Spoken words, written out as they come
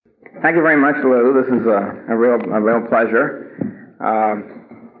Thank you very much, Lou. This is a real pleasure.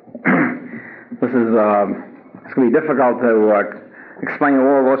 It's going to be difficult to explain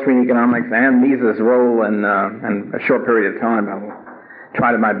all of Austrian economics and Mises' role in a short period of time. I will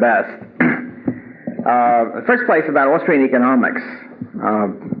try to my best. First place about Austrian economics.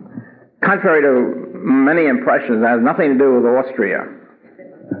 Contrary to many impressions, it has nothing to do with Austria.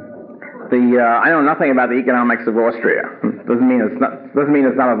 I know nothing about the economics of Austria. Doesn't mean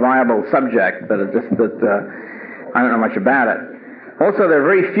it's not a viable subject, but it's just that I don't know much about it. Also, there are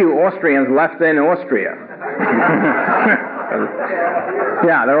very few Austrians left in Austria.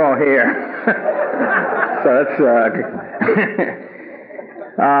 Yeah, they're all here. So that's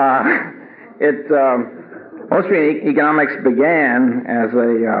Austrian economics began as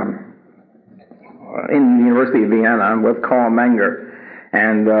in the University of Vienna with Karl Menger.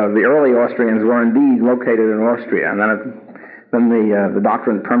 And the early Austrians were indeed located in Austria, and then the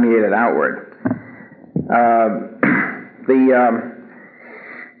doctrine permeated outward.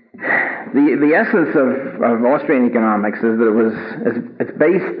 The essence of Austrian economics is that it's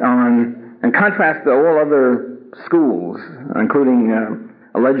based on, in contrast to all other schools, including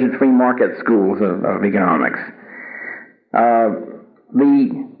alleged free market schools of economics.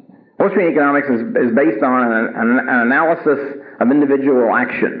 The Austrian economics is based on an analysis of individual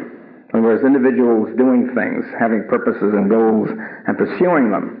action. In other words, individuals doing things, having purposes and goals, and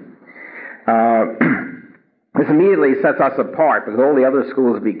pursuing them. This immediately sets us apart, because all the other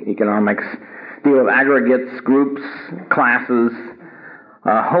schools of economics deal with aggregates, groups, classes,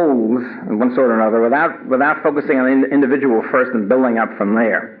 wholes, of one sort or another, without focusing on the individual first and building up from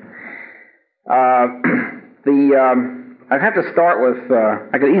there. I'd have to start with,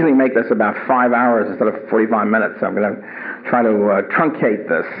 I could easily make this about 5 hours instead of 45 minutes, so I'm going to try to truncate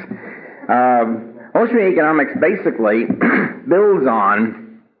this. Austrian economics basically builds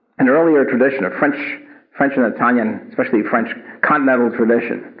on an earlier tradition of French and Italian, especially French continental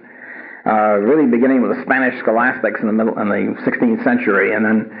tradition, really beginning with the Spanish scholastics in the 16th century, and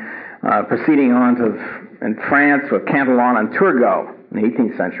then proceeding on to in France with Cantillon and Turgot in the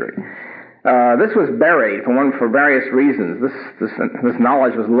 18th century. This was buried for various reasons. This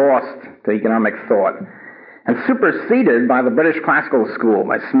knowledge was lost to economic thought and superseded by the British classical school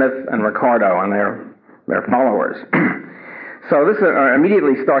by Smith and Ricardo and their followers. So this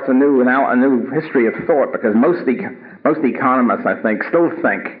immediately starts a new history of thought, because most economists, I think, still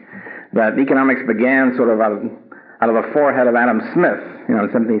think that economics began sort of out of the forehead of Adam Smith, in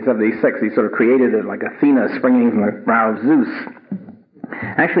 1776. He sort of created it like Athena springing from the brow of Zeus.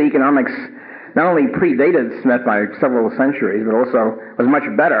 Actually, economics not only predated Smith by several centuries, but also was much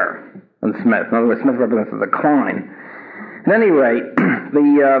better than Smith. In other words, Smith represents a decline. At any rate,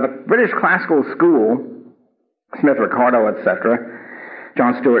 the British classical school, Smith, Ricardo, etc.,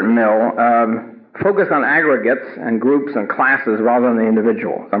 John Stuart Mill, focused on aggregates and groups and classes rather than the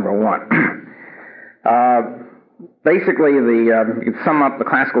individual, number one. Basically, you could sum up the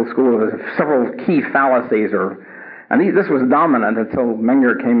classical school as several key fallacies, and this was dominant until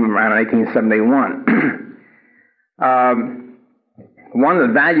Menger came around in 1871. One,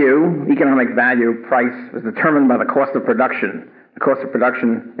 the economic value, price, was determined by the cost of production. The cost of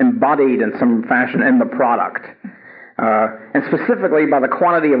production embodied in some fashion in the product. And specifically by the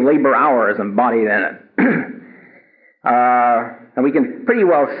quantity of labor hours embodied in it. And we can pretty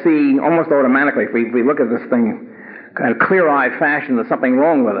well see, almost automatically, if we look at this thing in a clear-eyed fashion, there's something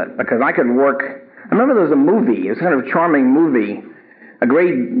wrong with it. Because I could work... I remember there was a movie, it was kind of a charming movie, a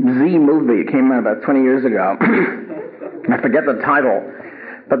great Z movie. It came out about 20 years ago. I forget the title.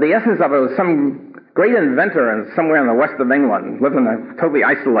 But the essence of it was some great inventor somewhere in the west of England, living totally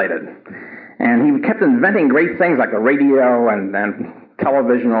isolated. And he kept inventing great things like the radio and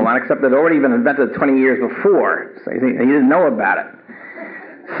television and all that, except it had already been invented 20 years before. So he didn't know about it.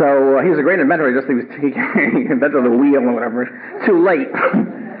 So he was a great inventor, he invented the wheel or whatever. Too late.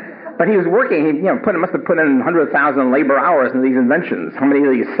 But he was working, he must have put in 100,000 labor hours in these inventions. How many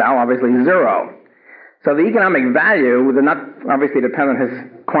did he sell? Obviously zero. So the economic value did not obviously depend on his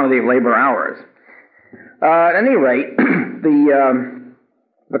quantity of labor hours. At any rate,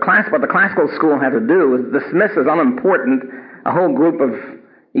 what the classical school had to do was dismiss as unimportant a whole group of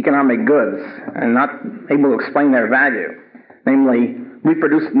economic goods and not able to explain their value. Namely,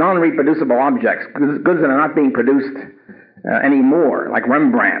 non-reproducible objects, goods that are not being produced anymore, like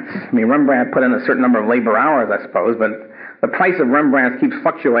Rembrandts. I mean, Rembrandt put in a certain number of labor hours, I suppose, but the price of Rembrandts keeps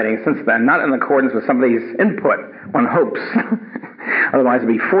fluctuating since then, not in accordance with somebody's input, one hopes. Otherwise it'd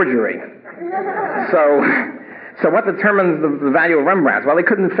be forgery. So what determines the value of Rembrandts? Well, they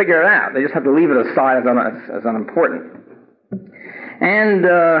couldn't figure it out. They just had to leave it aside as unimportant. And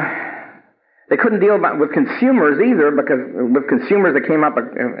They couldn't deal with consumers either, because with consumers they came up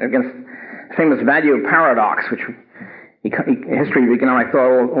against the famous value paradox, which history of economic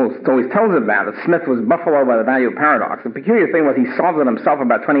thought always tells about. That Smith was buffaloed by the value paradox. The peculiar thing was he solved it himself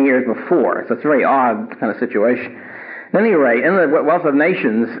about 20 years before, so it's a very odd kind of situation. At any rate, in the Wealth of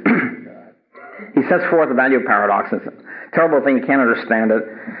Nations, he sets forth the value paradox. It's a terrible thing, you can't understand it.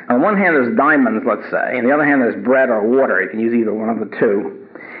 On one hand there's diamonds, let's say, and on the other hand there's bread or water. You can use either one of the two.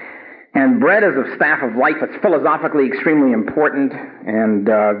 And bread is a staff of life. It's philosophically extremely important and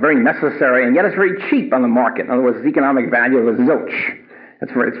very necessary, and yet it's very cheap on the market. In other words, its economic value is zilch.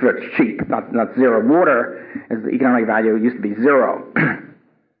 It's very cheap, not zero. Water, is the economic value, used to be zero.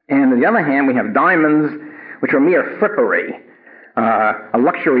 And on the other hand, we have diamonds, which are mere frippery, a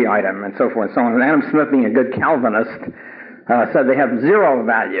luxury item, and so forth and so on. And Adam Smith, being a good Calvinist, said they have zero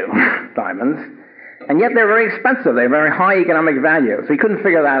value, diamonds. And yet they're very expensive. They have very high economic value. So he couldn't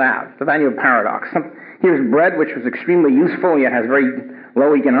figure that out, the value paradox. Here's bread, which was extremely useful, yet has very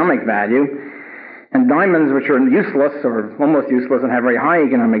low economic value. And diamonds, which are useless or almost useless and have very high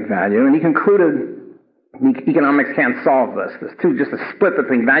economic value. And he concluded economics can't solve this. There's just a split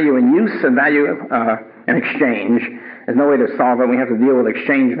between value in use and value in exchange. There's no way to solve it. We have to deal with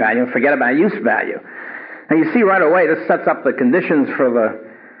exchange value and forget about use value. And you see right away this sets up the conditions for a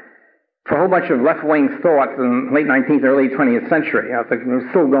whole bunch of left-wing thought in the late 19th, early 20th century. I think it's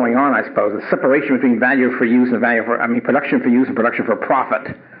still going on, I suppose. The separation between value for use and production for use and production for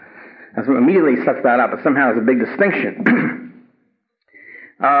profit. And so immediately sets that up, but somehow there's a big distinction.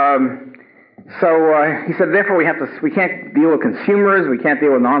 He said, therefore we can't deal with consumers, we can't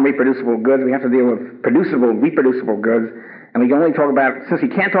deal with non-reproducible goods, we have to deal with producible, reproducible goods, and we can only talk about, since we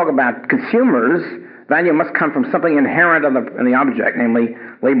can't talk about consumers, value must come from something inherent in the object, namely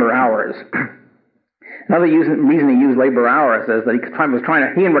labor hours. Another reason he used labor hours is that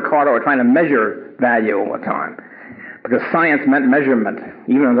he and Ricardo were trying to measure value all the time, because science meant measurement,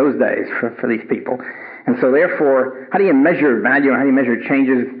 even in those days, for these people. And so therefore, how do you measure value and how do you measure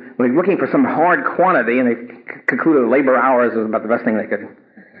changes? Well, they're looking for some hard quantity, and they concluded labor hours was about the best thing they could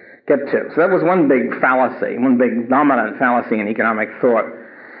get to. So that was one big fallacy, one big dominant fallacy in economic thought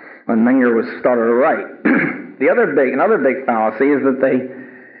when Menger was started to write. Another big fallacy is that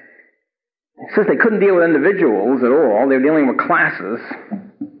since they couldn't deal with individuals at all, they were dealing with classes.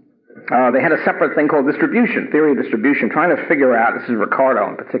 They had a separate thing called theory of distribution, trying to figure out, this is Ricardo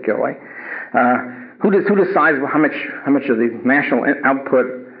in particular, who decides how much of the national output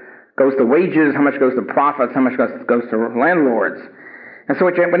goes to wages, how much goes to profits, how much goes to landlords. And so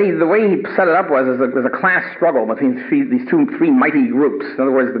the way he set it up was there's a class struggle between these three mighty groups. In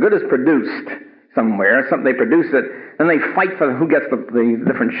other words, the good is produced somewhere, they produce it, then they fight for who gets the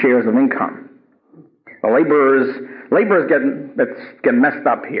different shares of income. The laborers get messed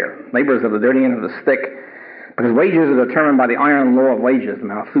up here. Laborers are the dirty end of the stick, because wages are determined by the iron law of wages, the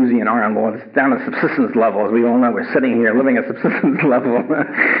Malthusian iron law. It's down at subsistence level, as we all know. We're sitting here living at subsistence level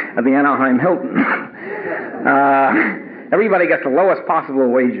at the Anaheim Hilton. Everybody gets the lowest possible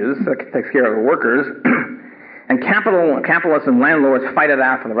wages. That takes care of the workers. And capitalists and landlords fight it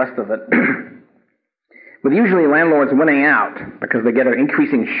out for the rest of it. With usually landlords winning out because they get an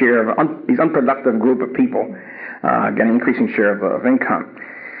increasing share of these unproductive group of people get an increasing share of income.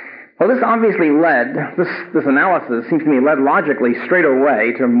 Well, this obviously this analysis seems to me led logically straight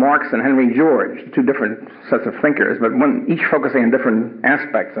away to Marx and Henry George, two different sets of thinkers, but each focusing on different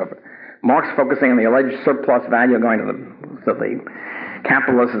aspects of it. Marx focusing on the alleged surplus value going to the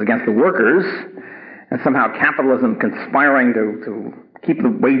capitalists against the workers, and somehow capitalism conspiring to keep the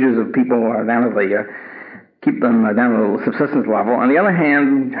wages of people down to the subsistence level. On the other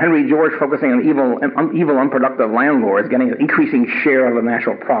hand, Henry George focusing on evil, unproductive landlords getting an increasing share of the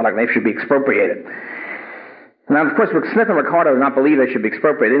national product. They should be expropriated. Now, of course, Smith and Ricardo did not believe they should be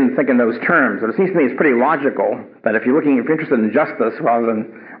expropriated. They didn't think in those terms. But it seems to me it's pretty logical that if you're interested in justice rather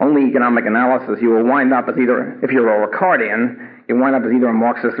than only economic analysis, you will wind up as either, if you're a Ricardian, you wind up as either a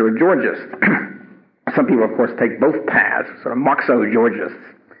Marxist or a Georgist. Some people, of course, take both paths, sort of Marxo-Georgists.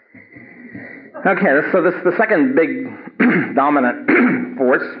 Okay, so this the second big dominant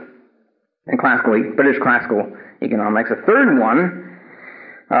force in British classical economics. The third one,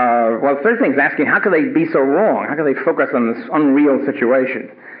 the third thing is asking, how could they be so wrong? How could they focus on this unreal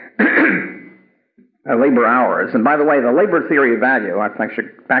situation? Labor hours. And by the way, the labor theory of value, I think I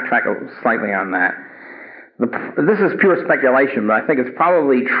should backtrack slightly on that. This is pure speculation, but I think it's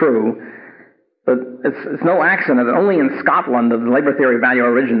probably true. But it's no accident that only in Scotland does the labor theory of value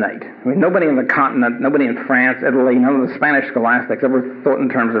originate. I mean, nobody in the continent, nobody in France, Italy, none of the Spanish scholastics ever thought in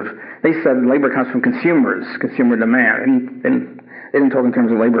terms of, they said labor comes from consumers, consumer demand. They didn't talk in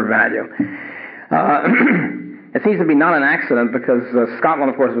terms of labor value. It seems to be not an accident because Scotland,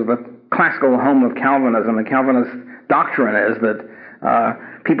 of course, was the classical home of Calvinism. The Calvinist doctrine is that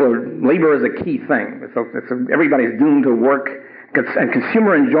labor is a key thing. So everybody's doomed to work. And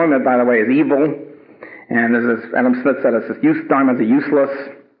consumer enjoyment, by the way, is evil. And as Adam Smith said, diamonds are useless.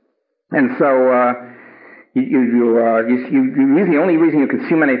 And so the only reason you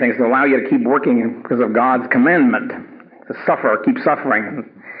consume anything is to allow you to keep working because of God's commandment, to keep suffering.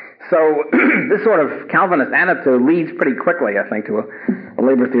 So this sort of Calvinist attitude leads pretty quickly, I think, to a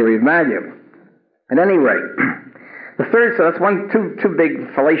labor theory of value. At any rate, the third, so that's two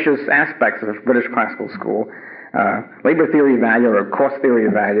big fallacious aspects of British classical school. Labor theory of value or cost theory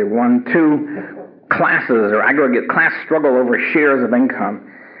of value. 2 classes or aggregate class struggle over shares of income.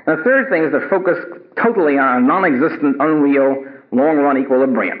 And the third thing is to focus totally on a non-existent, unreal, long-run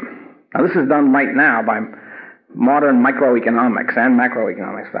equilibrium. Now this is done right now by modern microeconomics and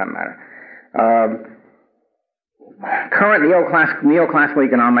macroeconomics, for that matter. Current neoclassical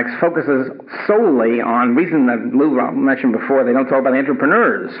economics focuses solely on reason that Lou mentioned before. They don't talk about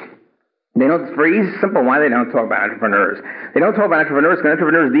entrepreneurs. It's very simple why they don't talk about entrepreneurs. They don't talk about entrepreneurs because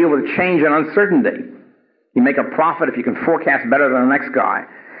entrepreneurs deal with change and uncertainty. You make a profit if you can forecast better than the next guy.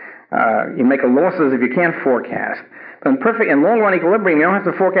 You make losses if you can't forecast. But in long-run equilibrium, you don't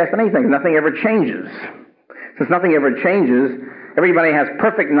have to forecast anything. Nothing ever changes. Since nothing ever changes, everybody has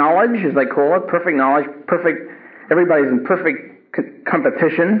perfect knowledge, as they call it, perfect knowledge, everybody's in perfect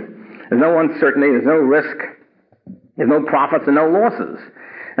competition. There's no uncertainty, there's no risk, there's no profits and no losses.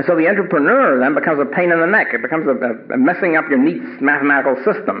 And so the entrepreneur then becomes a pain in the neck. It becomes a messing up your neat mathematical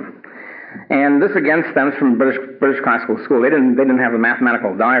system. And this again stems from British classical school. They didn't have the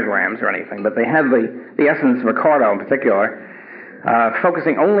mathematical diagrams or anything, but they had the essence, Ricardo in particular,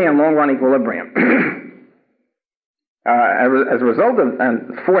 focusing only on long-run equilibrium. As a result of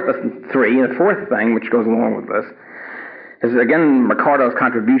the fourth thing, which goes along with this, is again Ricardo's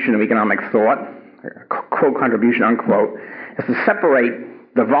contribution of economic thought, quote contribution unquote, is to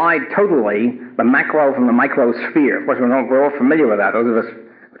divide totally the macro from the microsphere. Of course, we're all familiar with that. Those of us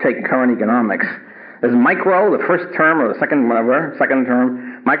who take current economics. There's micro, the first term or the second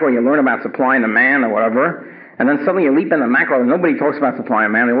term. Micro, you learn about supply and demand or whatever. And then suddenly you leap into macro, and nobody talks about supply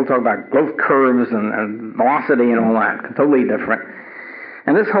and demand. They all talk about growth curves and velocity and all that. Totally different.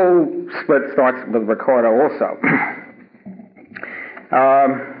 And this whole split starts with Ricardo also.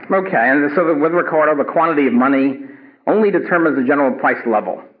 Okay, and so with Ricardo, the quantity of money only determines the general price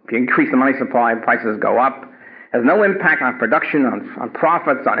level. If you increase the money supply, prices go up. It has no impact on production, on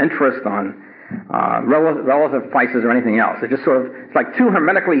profits, on interest, on relative prices or anything else. It's like two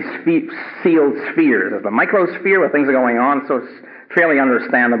hermetically sealed spheres. There's the microsphere where things are going on, so it's fairly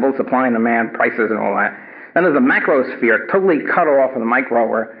understandable, supply and demand, prices and all that. Then there's the macrosphere, totally cut off from the micro,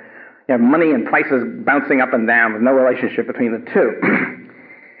 where you have money and prices bouncing up and down with no relationship between the two.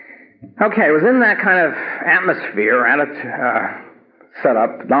 Okay, it was in that kind of atmosphere, set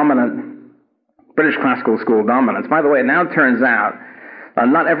up, dominant, British classical school dominance. By the way, it now turns out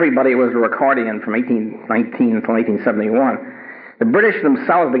not everybody was a Ricardian from 1819 until 1871. The British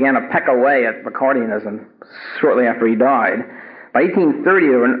themselves began to peck away at Ricardianism shortly after he died. By 1830,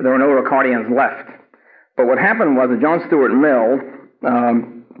 there were no Ricardians left. But what happened was that John Stuart Mill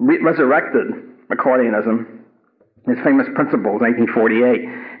resurrected Ricardianism, his famous principles, in 1848.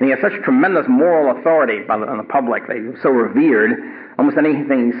 And he had such tremendous moral authority on the public. They were so revered, almost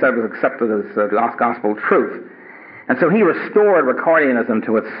anything he said was accepted as gospel truth. And so he restored Ricardianism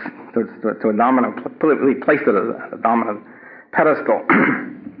to a dominant, he placed it as a dominant pedestal.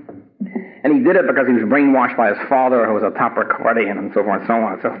 And he did it because he was brainwashed by his father, who was a top Ricardian, and so forth and so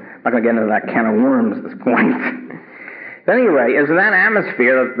on. So I'm not going to get into that can of worms at this point. At any rate, it was in that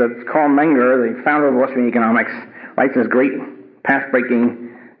atmosphere that Carl Menger, the founder of Austrian economics, writes this great,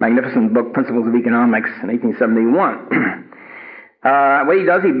 path-breaking, magnificent book, Principles of Economics, in 1871. What he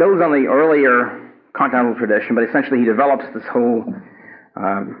does, he builds on the earlier continental tradition, but essentially he develops this whole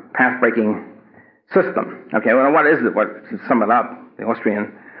path-breaking system. Okay, well, what is it? To sum it up, the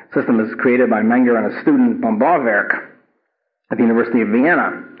Austrian system is created by Menger and a student von Bauwerk at the University of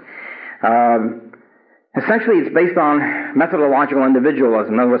Vienna. Essentially, it's based on methodological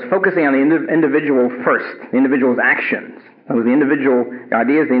individualism. In other words, focusing on the individual first, the individual's actions. In other words, the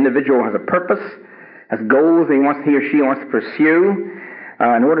idea is the individual has a purpose, has goals that he or she wants to pursue.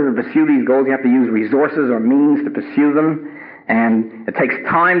 In order to pursue these goals, you have to use resources or means to pursue them. And it takes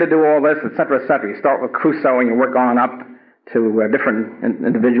time to do all this, etc., etc. You start with Crusoe and you work on up to different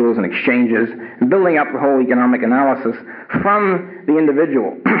individuals and exchanges, and building up the whole economic analysis from the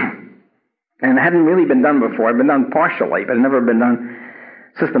individual. And it hadn't really been done before. It had been done partially, but it had never been done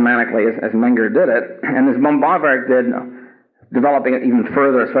systematically as Menger did it, and as Böhm-Bawerk did, developing it even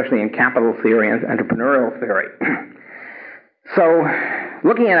further, especially in capital theory and entrepreneurial theory. So,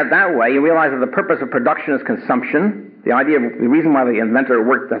 looking at it that way, you realize that the purpose of production is consumption. The reason why the inventor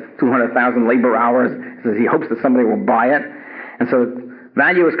worked 200,000 labor hours is that he hopes that somebody will buy it. And so,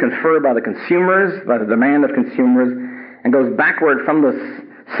 value is conferred by the consumers, by the demand of consumers, and goes backward from the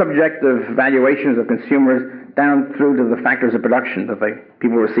subjective valuations of consumers down through to the factors of production that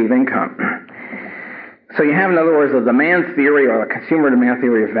people receive income. So you have, in other words, the demand theory or the consumer demand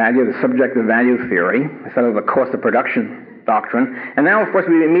theory of value, the subjective value theory, instead of the cost of production doctrine. And now, of course,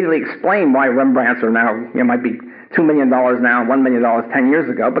 we immediately explain why Rembrandts are now, might be $2 million now, $1 million 10 years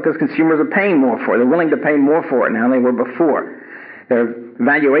ago, because consumers are paying more for it. They're willing to pay more for it now than they were before. Their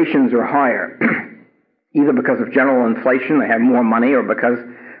valuations are higher, either because of general inflation, they have more money, or because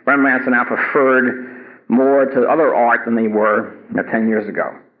Rembrandts are now preferred more to other art than they were 10 years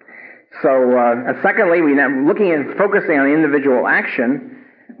ago. So, secondly, we now looking at focusing on the individual action,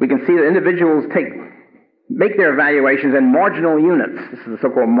 we can see that individuals make their evaluations in marginal units. This is the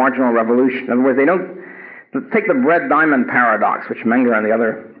so-called marginal revolution. In other words, they don't take the bread-diamond paradox, which Menger and the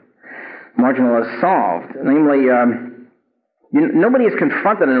other marginalists solved. Namely, nobody is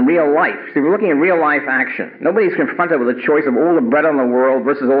confronted in real life. So we're looking at real-life action. Nobody is confronted with a choice of all the bread in the world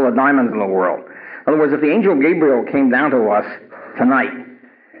versus all the diamonds in the world. In other words, if the angel Gabriel came down to us tonight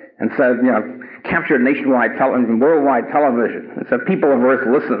and said, captured nationwide and worldwide television, and said, people of Earth,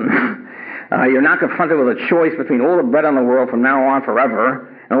 listen, you're not confronted with a choice between all the bread in the world from now on forever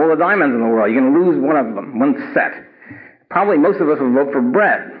and all the diamonds in the world. You're going to lose one of them, one set. Probably most of us will vote for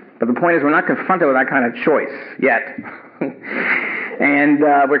bread, but the point is we're not confronted with that kind of choice yet. And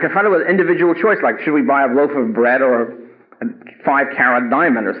we're confronted with individual choice, like should we buy a loaf of bread or a 5-carat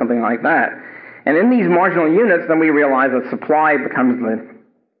diamond or something like that. And in these marginal units, then we realize that supply becomes a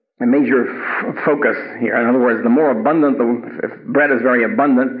major focus here. In other words, the more abundant, if bread is very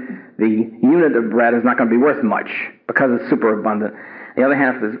abundant, the unit of bread is not going to be worth much because it's super abundant. The other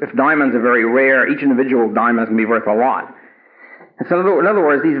half is, if diamonds are very rare, each individual diamond is going to be worth a lot. And so in other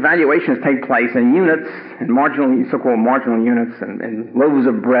words, these valuations take place in units, in so-called marginal units, and loaves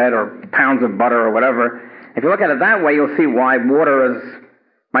of bread or pounds of butter or whatever. If you look at it that way, you'll see why water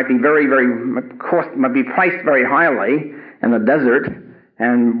might be might be priced very highly in the desert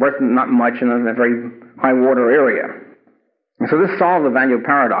and worth not much in a very high water area. And so this solved the value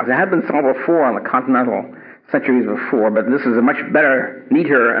paradox. It had been solved before on the continental centuries before, but this is a much better,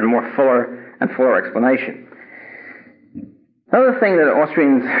 neater, and more fuller explanation. Another thing that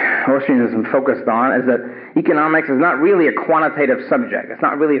Austrianism focused on is that economics is not really a quantitative subject. It's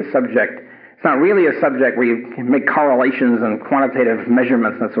not really a subject where you can make correlations and quantitative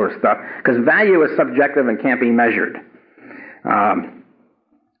measurements and that sort of stuff, because value is subjective and can't be measured.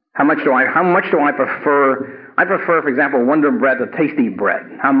 How much do I prefer? I prefer, for example, Wonder Bread to Tasty Bread.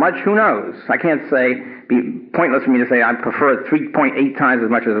 How much? Who knows? I can't say. Be pointless for me to say I prefer it 3.8 times as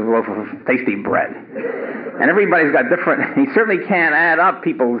much as a loaf of Tasty Bread. And everybody's got different. You certainly can't add up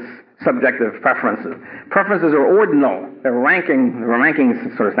people's subjective preferences. Preferences are ordinal. They're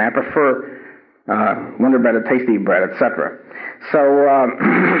rankings sort of thing. I prefer Wonder Bread to Tasty Bread, etc.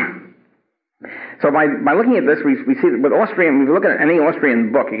 So by looking at this, we see that with Austrian, when you look at any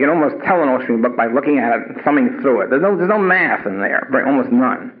Austrian book, you can almost tell an Austrian book by looking at it and thumbing through it. There's no math in there, almost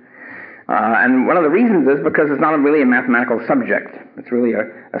none. And one of the reasons is because it's not really a mathematical subject. It's really a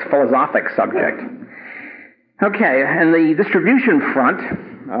philosophic subject. Okay, and the distribution front,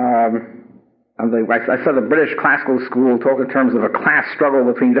 I said the British classical school talk in terms of a class struggle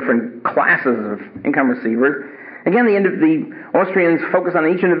between different classes of income receivers. Again, the Austrians focus on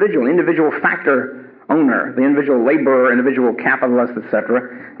each individual factor owner, the individual laborer, individual capitalist,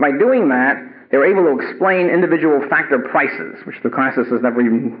 etc. By doing that, they're able to explain individual factor prices, which the classicists never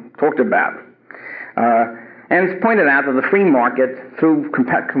even talked about. And it's pointed out that the free market, through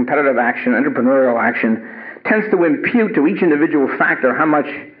competitive action, entrepreneurial action, tends to impute to each individual factor how much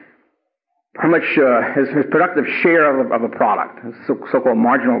his productive share of a product, so-called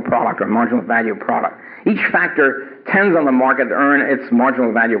marginal product or marginal value product. Each factor tends on the market to earn its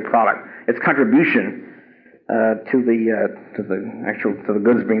marginal value product, its contribution to the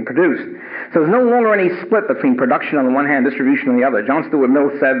goods being produced. So there's no longer any split between production on the one hand, distribution on the other. John Stuart Mill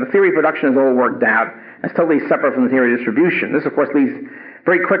said the theory of production is all worked out. It's totally separate from the theory of distribution. This, of course, leads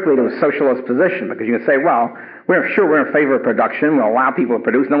very quickly to a socialist position, because you can say, well, we're in favor of production. We'll allow people to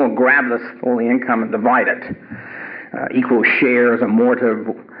produce, and then we'll grab all the income and divide it. Equal shares or more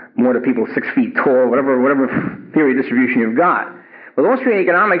to people 6 feet tall, whatever theory of distribution you've got. With Austrian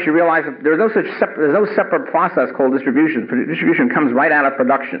economics, you realize that there's no separate process called distribution. Distribution comes right out of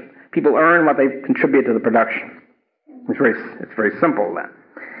production. People earn what they contribute to the production. It's very simple then.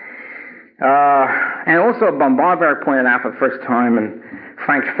 And also Bombardier pointed out for the first time, and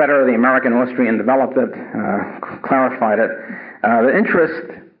Frank Fetter, the American-Austrian, developed it, clarified it. The interest,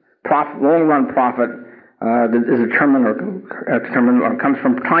 long-run profit, is determined or comes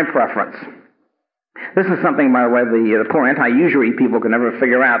from time preference. This is something, by the way, the poor anti-usury people could never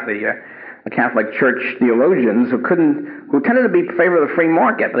figure out. The Catholic Church theologians who tended to be in favor of the free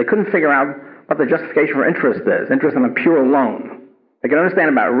market, but they couldn't figure out what the justification for interest is. Interest on a pure loan. They could understand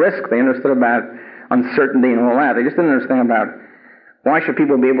about risk. They understood about uncertainty and all that. They just didn't understand about why should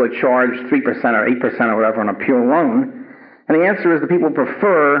people be able to charge 3% or 8% or whatever on a pure loan. And the answer is that people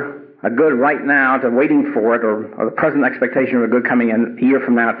prefer a good right now to waiting for it, or the present expectation of a good coming in a year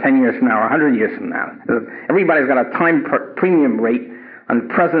from now, 10 years from now, or 100 years from now. Everybody's got a time premium rate on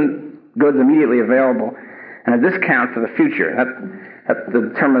present goods immediately available and a discount for the future. That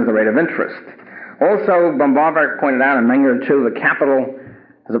determines the rate of interest. Also, Bombardier pointed out, and Menger too, the capital,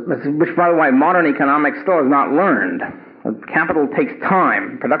 which by the way, modern economics still has not learned. Capital takes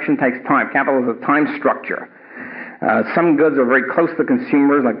time. Production takes time. Capital is a time structure. Some goods are very close to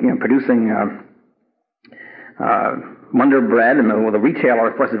consumers, like producing Wonder Bread, and the retailer,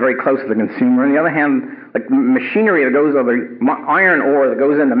 of course, is very close to the consumer. On the other hand, like machinery that goes over, iron ore that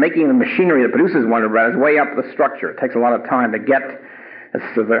goes into making the machinery that produces Wonder Bread is way up the structure. It takes a lot of time to get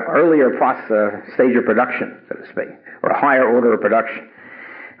to the earlier stage of production, so to speak, or a higher order of production.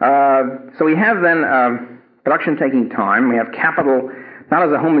 So we have then production taking time. We have capital not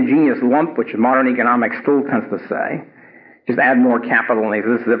as a homogeneous lump, which modern economics still tends to say. Just add more capital and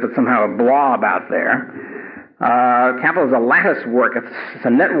as if it's somehow a blob out there. Capital is a lattice work. It's a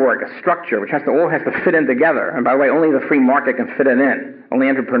network, a structure, which all has to fit in together. And by the way, only the free market can fit it in. Only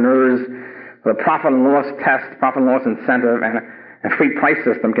entrepreneurs with a profit and loss test, profit and loss incentive, and a free price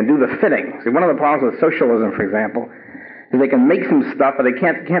system can do the fitting. See, one of the problems with socialism, for example, is they can make some stuff, but they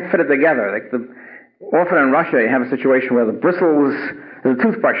can't fit it together. Often in Russia, you have a situation where the bristles, there's a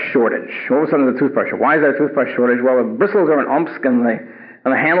toothbrush shortage. All of a sudden there's a toothbrush shortage. Why is there a toothbrush shortage? Well, the bristles are in Omsk and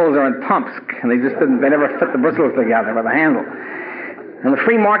the handles are in Tomsk, and they never fit the bristles together with the handle. In the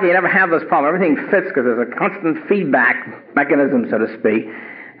free market, you never have this problem. Everything fits because there's a constant feedback mechanism, so to speak,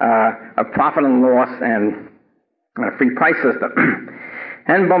 of profit and loss and a free price system.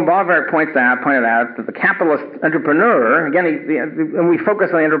 And Bombardier pointed out that the capitalist entrepreneur, again, and we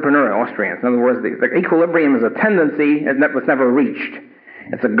focus on the entrepreneur, Austrians. In other words, the equilibrium is a tendency that's never reached.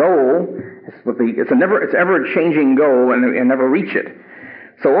 It's a goal. It's ever-changing goal, and you never reach it.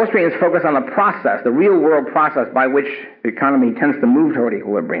 So Austrians focus on the process, the real-world process by which the economy tends to move toward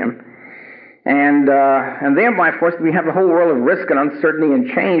equilibrium. And thereby, of course, we have the whole world of risk and uncertainty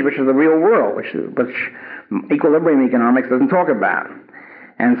and change, which is the real world, which equilibrium economics doesn't talk about.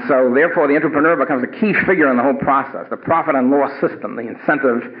 And so, therefore, the entrepreneur becomes a key figure in the whole process, the profit and loss system, the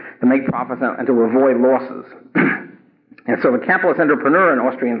incentive to make profits and to avoid losses. And so the capitalist entrepreneur in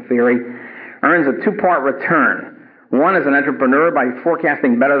Austrian theory earns a two-part return. One is an entrepreneur by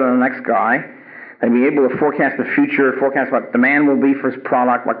forecasting better than the next guy, and be able to forecast the future, forecast what demand will be for his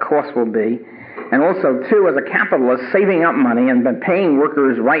product, what costs will be. And also, two, as a capitalist, saving up money and paying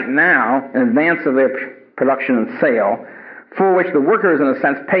workers right now in advance of their production and sale, for which the workers, in a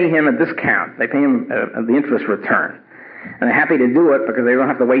sense, pay him a discount. They pay him the interest return. And they're happy to do it because they don't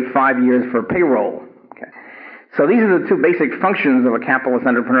have to wait 5 years for payroll. Okay. So these are the two basic functions of a capitalist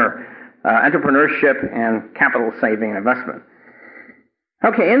entrepreneur, entrepreneurship and capital saving and investment.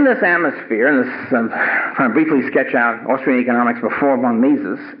 Okay, in this atmosphere, and this, trying to briefly sketch out Austrian economics before von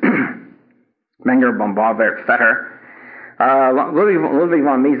Mises, Menger, Bombardier, Fetter, Ludwig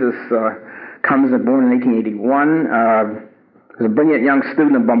von Mises comes born in 1881, was a brilliant young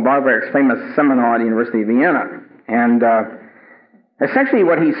student of Bombardier's famous seminar at the University of Vienna. And essentially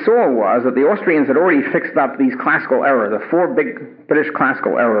what he saw was that the Austrians had already fixed up these classical errors, the four big British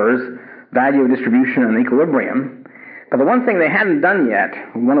classical errors, value, distribution, and equilibrium. But the one thing they hadn't done yet,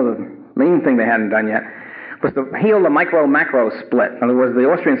 one of the main things they hadn't done yet, was to heal the micro-macro split. In other words, the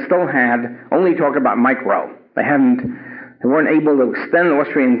Austrians still had only talked about micro. They weren't able to extend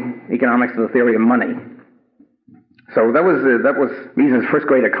Austrian economics to the theory of money. So that was Mises' first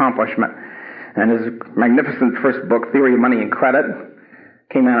great accomplishment. And his magnificent first book, Theory of Money and Credit,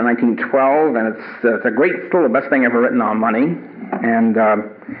 came out in 1912, and it's still the best thing ever written on money. And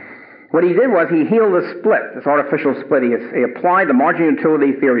what he did was he healed the split, this artificial split. He applied the marginal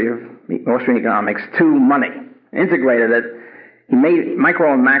utility theory of Austrian economics to money, integrated it. He made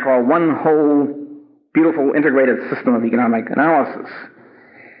micro and macro one whole beautiful integrated system of economic analysis.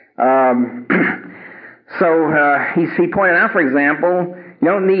 He pointed out, for example,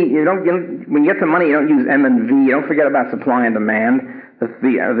 when you get the money, you don't use M and V. You don't forget about supply and demand.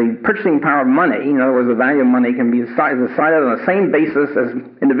 The purchasing power of money, in other words, the value of money, can be decided on the same basis as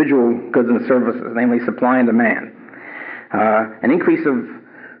individual goods and services, namely supply and demand. An increase of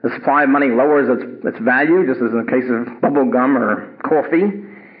the supply of money lowers its value, just as in the case of bubble gum or coffee.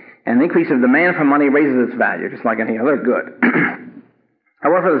 And an increase of demand for money raises its value, just like any other good.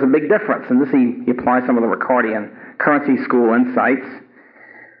 However, there's a big difference, and this he applies some of the Ricardian currency school insights.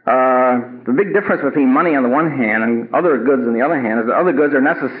 The big difference between money on the one hand and other goods on the other hand is that other goods are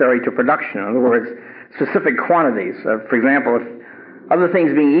necessary to production. In other words, specific quantities. For example, if other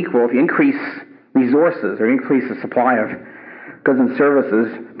things being equal, if you increase resources or increase the supply of goods and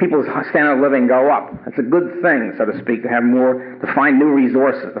services, people's standard of living go up. It's a good thing, so to speak, to find new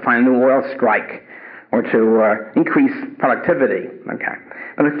resources, to find a new oil strike, or to increase productivity. Okay.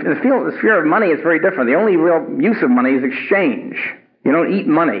 But in the sphere of money, it's very different. The only real use of money is exchange. You don't eat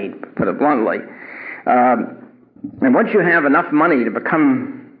money, to put it bluntly. And once you have enough money to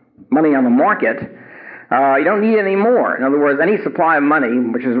become money on the market, you don't need any more. In other words, any supply of money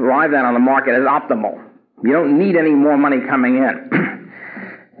which is arrived at on the market is optimal. You don't need any more money coming in.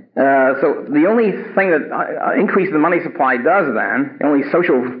 So the only thing that increase in the money supply does then, the only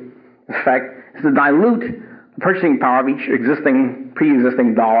social effect, is to dilute the purchasing power of each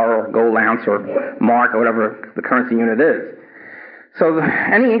pre-existing dollar or gold ounce or mark or whatever the currency unit is. So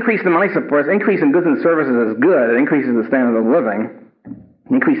any increase in the money supply, increase in goods and services is good. It increases the standard of living.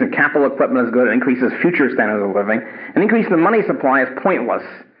 An increase in capital equipment is good. It increases future standards of living. An increase in the money supply is pointless,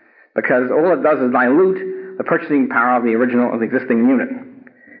 because all it does is dilute the purchasing power of the existing unit.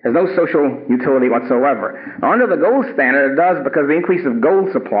 There's no social utility whatsoever. Now, under the gold standard, it does, because the increase of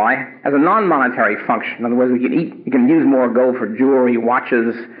gold supply has a non-monetary function. In other words, you can use more gold for jewelry,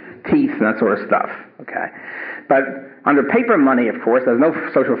 watches, teeth, and that sort of stuff. Okay, but under paper money, of course, there's no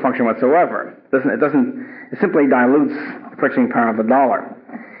social function whatsoever. It simply dilutes the purchasing power of the dollar.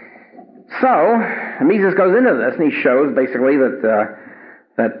 So Mises goes into this, and he shows basically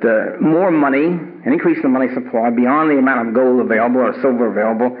that more money, an increase in the money supply beyond the amount of gold available or silver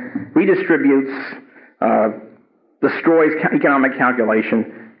available, redistributes, destroys economic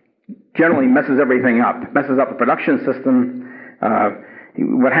calculation, generally messes everything up, messes up the production system.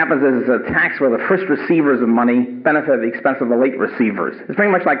 What happens is a tax where the first receivers of money benefit at the expense of the late receivers. It's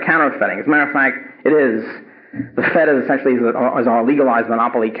pretty much like counterfeiting. As a matter of fact, it is. The Fed is essentially our legalized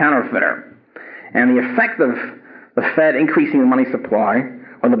monopoly counterfeiter. And the effect of the Fed increasing the money supply,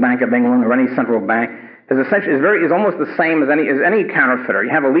 or the Bank of England, or any central bank, is almost the same as any counterfeiter.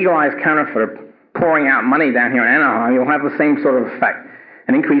 You have a legalized counterfeiter pouring out money down here in Anaheim, you'll have the same sort of effect.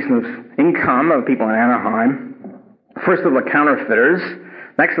 An increase in the income of people in Anaheim. First of the counterfeiters,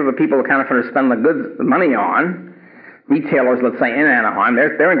 next of the people the counterfeiters spend the money on, retailers, let's say, in Anaheim,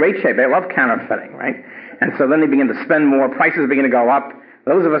 they're in great shape. They love counterfeiting, right? And so then they begin to spend more, prices begin to go up.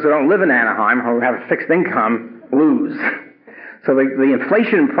 Those of us who don't live in Anaheim, who have a fixed income, lose. So the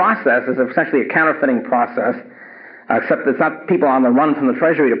inflation process is essentially a counterfeiting process, except it's not people on the run from the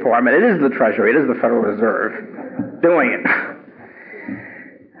Treasury Department. It is the Treasury, it is the Federal Reserve doing it.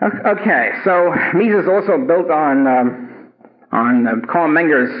 Okay, so Mises also built on Carl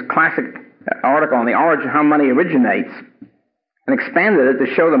Menger's classic article on the origin, how money originates, and expanded it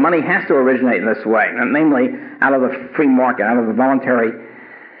to show that money has to originate in this way, namely out of the free market, out of the voluntary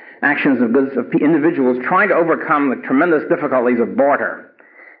actions of individuals trying to overcome the tremendous difficulties of barter.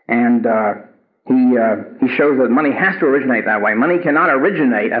 And he shows that money has to originate that way. Money cannot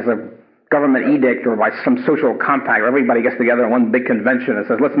originate as a government edict or by some social compact where everybody gets together in one big convention and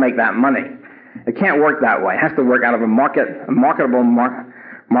says, let's make that money. It can't work that way. It has to work out of a marketable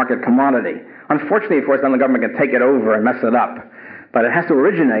market commodity. Unfortunately, of course, then the government can take it over and mess it up. But it has to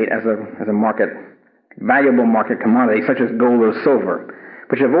originate as a valuable market commodity, such as gold or silver,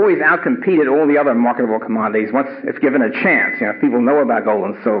 which have always outcompeted all the other marketable commodities once it's given a chance. If people know about gold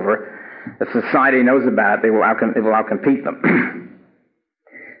and silver, if society knows about it, it will outcompete them.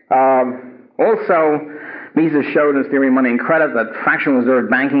 Also, Mises showed in his theory of money and credit that fractional reserve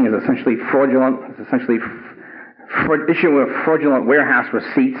banking is essentially fraudulent. It's essentially issuing of fraudulent warehouse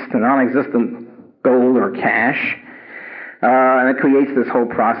receipts to non-existent gold or cash. And it creates this whole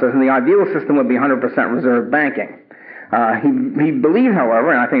process. And the ideal system would be 100% reserve banking. He believed,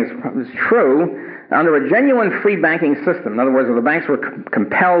 however, and I think it's true, under a genuine free banking system, in other words, where the banks were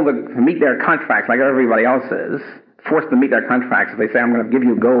compelled to meet their contracts like everybody else is, forced to meet their contracts. If they say, I'm going to give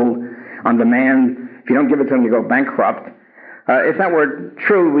you gold on demand, if you don't give it to them, you go bankrupt. If that were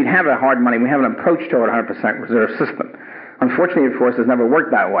true, we'd have a hard money. We have an approach toward a 100% reserve system. Unfortunately, of course, it's never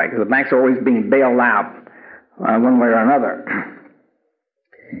worked that way because the banks are always being bailed out one way or another.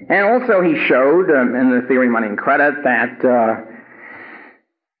 And also he showed in the theory of money and credit that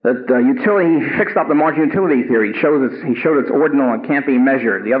utility, he fixed up the marginal utility theory. He showed it's ordinal and can't be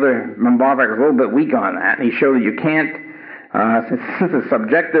measured. The other, Böhm-Bawerk, was a little bit weak on that. And he showed that you can't, since it's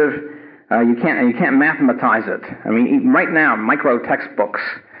subjective, you can't mathematize it. I mean, right now, micro textbooks,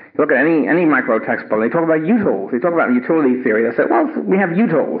 you look at any micro textbook, they talk about utils. They talk about utility theory. They say, well, we have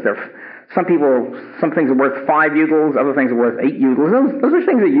utils. Some things are worth 5 utils, other things are worth 8 utils. Those are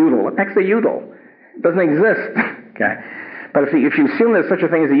things a util. What the heck's a util? It doesn't exist. Okay. But if you assume there's such a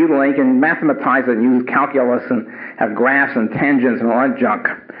thing as a util, and you can mathematize it and use calculus and have graphs and tangents and all that junk,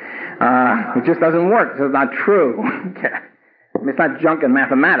 it just doesn't work. It's not true. Okay. It's not junk in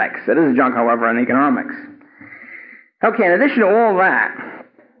mathematics. It is junk, however, in economics. Okay, in addition to all that,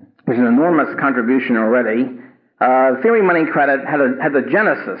 which is an enormous contribution already, theory of money and credit had the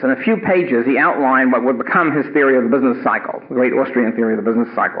genesis. In a few pages, he outlined what would become his theory of the business cycle, the great Austrian theory of the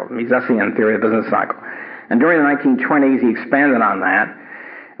business cycle, the Misesian theory of the business cycle. And during the 1920s, he expanded on that,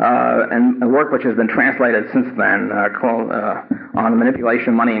 and a work which has been translated since then called On the Manipulation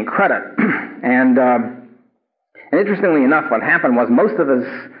of Money and Credit. And interestingly enough, what happened was most of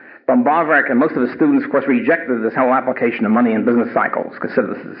Böhm-Bawerk and most of his students, of course, rejected this whole application of money in business cycles,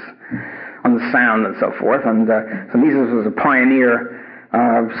 considered this as unsound and so forth. And so Mises was a pioneer,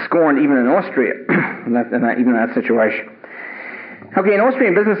 scorned even in Austria, even in that situation. Okay, in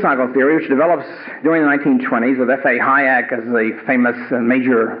Austrian business cycle theory, which develops during the 1920s with F.A. Hayek as the famous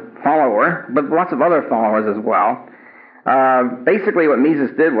major follower, but lots of other followers as well. Basically, what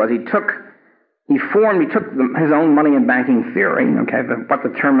Mises did was he took his own money and banking theory, okay, what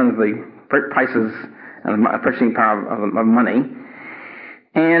determines the prices and the purchasing power of money.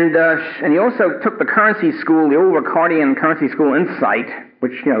 And he also took the currency school, the old Ricardian currency school insight,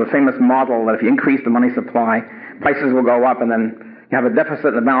 which, the famous model that if you increase the money supply, prices will go up, and then you have a deficit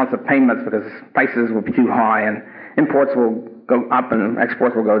in the balance of payments because prices will be too high and imports will go up and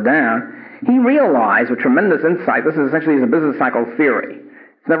exports will go down. He realized with tremendous insight, this is essentially a business cycle theory.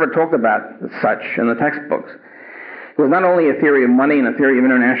 It's never talked about as such in the textbooks. It was not only a theory of money and a theory of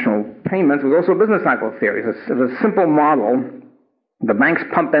international payments, it was also a business cycle theory. It's a simple model. The banks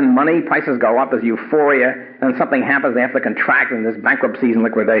pump in money, prices go up, there's euphoria, and then something happens, they have to contract, and there's bankruptcies and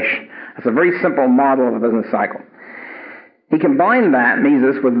liquidation. It's a very simple model of a business cycle. He combined that,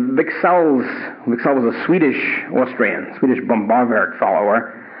 Mises, with Wicksell's was a Swedish Böhm-Bawerk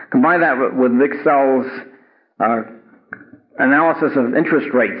follower, combined that with Wicksell's analysis of interest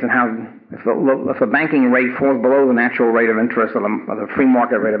rates and how if the banking rate falls below the natural rate of interest or the free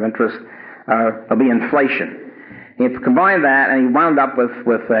market rate of interest, there'll be inflation. He combined that, and he wound up with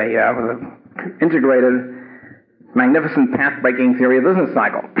an integrated, magnificent path-breaking theory of business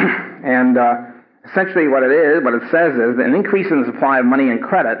cycle. And essentially what it says is that an increase in the supply of money and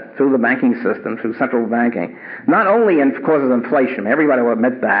credit through the banking system, through central banking, not only causes inflation. Everybody will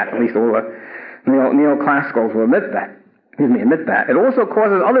admit that. At least all the neoclassicals will admit that. It also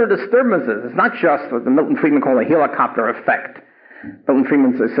causes other disturbances. It's not just what Milton Friedman called a helicopter effect. Milton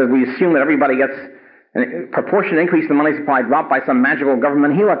Friedman says we assume that everybody gets a proportion increase in the money supply dropped by some magical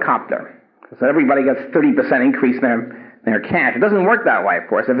government helicopter. So everybody gets 30% increase in their cash. It doesn't work that way, of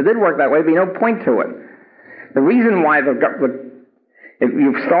course. If it did work that way, there'd be no point to it. The reason why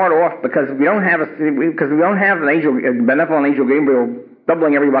you start off because we don't have a benevolent angel Gabriel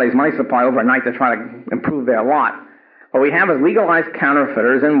doubling everybody's money supply overnight to try to improve their lot. What we have is legalized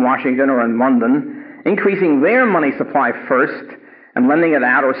counterfeiters in Washington or in London increasing their money supply first and lending it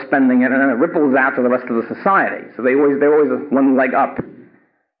out or spending it, and then it ripples out to the rest of the society. So they're always one leg up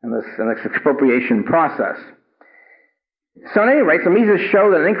in this expropriation process. So at any rate, Mises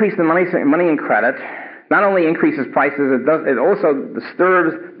showed that an increase in money and credit not only increases prices, it also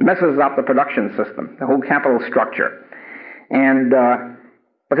messes up the production system, the whole capital structure. And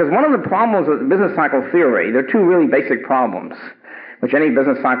because one of the problems with business cycle theory, there are two really basic problems which any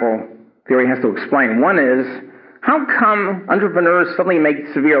business cycle theory has to explain. One is, how come entrepreneurs suddenly make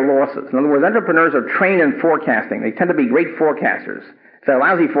severe losses? In other words, entrepreneurs are trained in forecasting. They tend to be great forecasters. If they're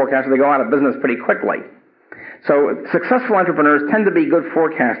lousy forecasters, they go out of business pretty quickly. So successful entrepreneurs tend to be good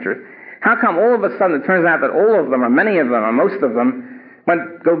forecasters. How come all of a sudden it turns out that all of them, or many of them, or most of them,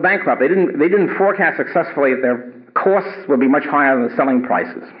 go bankrupt? They didn't forecast successfully that their costs would be much higher than the selling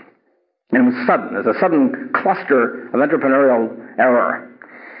prices. And it was sudden. There's a sudden cluster of entrepreneurial error.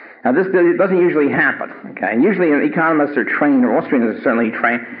 Now this doesn't usually happen, okay? And usually economists are trained, or Austrians are certainly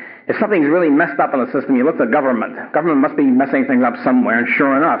trained, if something's really messed up in the system, you look to government. Government must be messing things up somewhere, and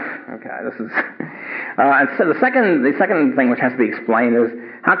sure enough, okay, this is. And so the second thing which has to be explained is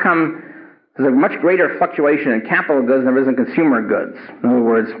how come there's a much greater fluctuation in capital goods than there is in consumer goods. In other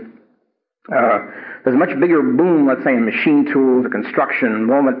words, there's a much bigger boom, let's say, in machine tools, or construction,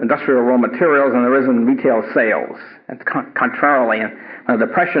 industrial raw materials, than there is in retail sales. And contrarily, when a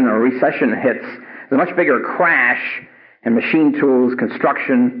depression or a recession hits, there's a much bigger crash in machine tools,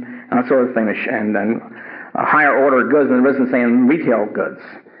 construction, and that sort of thing, and higher order goods than there is in, say, in retail goods.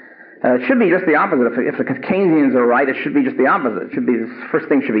 It should be just the opposite. If the Keynesians are right, it should be just the opposite. It should be the first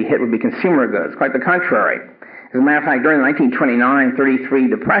thing should be hit would be consumer goods. Quite the contrary. As a matter of fact, during the 1929-33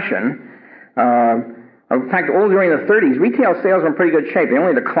 depression, in fact, all during the 30s, retail sales were in pretty good shape. They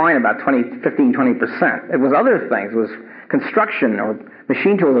only declined about 15-20%. It was other things. It was construction or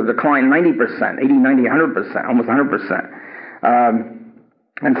machine tools that declined 90%, 80, 90, 100%, almost 100%.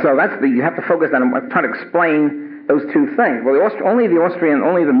 And so you have to focus on trying to explain those two things. Well, only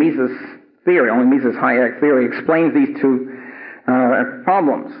the Mises theory, only Mises Hayek theory explains these two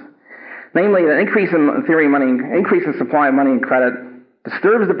problems. Namely, the increase in supply of money and credit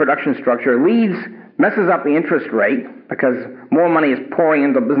disturbs the production structure, messes up the interest rate because more money is pouring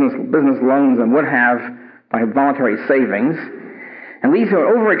into business loans than would have by voluntary savings, and leads to an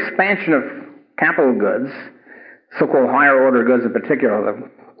overexpansion of capital goods, so-called higher order goods in particular, the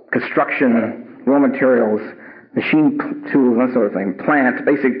construction, raw materials, machine tools, that sort of thing,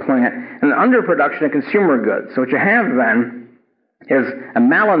 basic plant, and the underproduction of consumer goods. So what you have then is a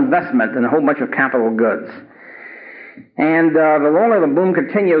malinvestment in a whole bunch of capital goods. And the longer the boom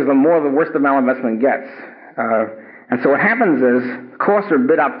continues, the worse the malinvestment gets. And so what happens is costs are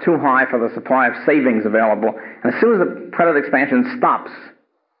bid up too high for the supply of savings available. And as soon as the credit expansion stops,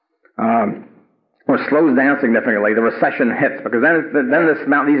 or slows down significantly, the recession hits, because then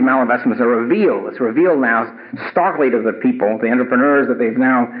these malinvestments are revealed. It's revealed now starkly to the people, the entrepreneurs, that they've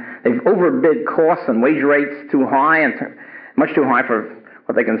overbid costs and wage rates too high, and much too high for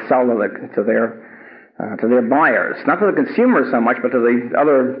what they can sell to their buyers. Not to the consumers so much, but to the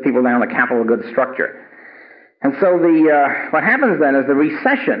other people down the capital goods structure. And so what happens then is the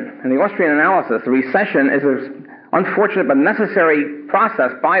recession, in the Austrian analysis, the recession is an unfortunate but necessary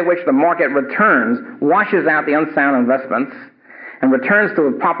process by which the market washes out the unsound investments, and returns to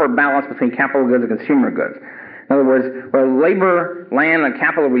a proper balance between capital goods and consumer goods. In other words, where labor, land, and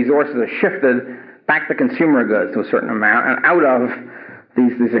capital resources are shifted back to consumer goods to a certain amount and out of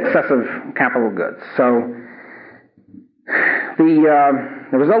these excessive capital goods. So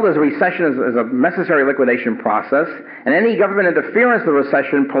the result of the recession is a necessary liquidation process, and any government interference in the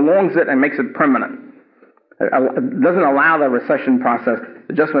recession prolongs it and makes it permanent. It doesn't allow the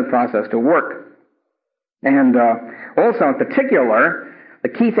adjustment process to work. And also, in particular, the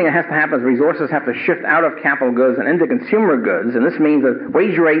key thing that has to happen is resources have to shift out of capital goods and into consumer goods, and this means that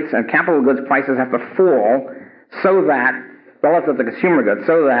wage rates and capital goods prices have to fall so that, relative to consumer goods,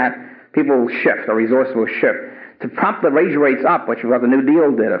 so that people will shift, or resources will shift. To prop the wage rates up, which is what the New Deal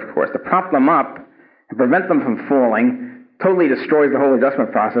did, of course, to prop them up and prevent them from falling, totally destroys the whole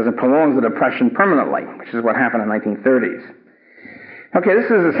adjustment process and prolongs the depression permanently, which is what happened in the 1930s. Okay, this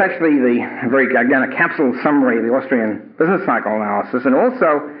is essentially a capsule summary of the Austrian business cycle analysis, and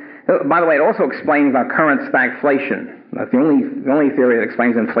also, by the way, it also explains our current stagflation. That's the only theory that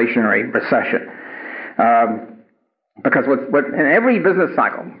explains inflationary recession. Because in every business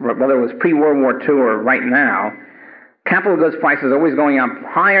cycle, whether it was pre-World War II or right now, capital goods prices are always going up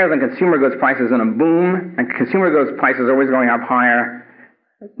higher than consumer goods prices in a boom, and consumer goods prices are always going up higher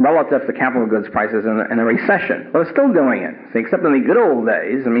relative to capital goods prices in a recession. Well, they're still doing it. See, except in the good old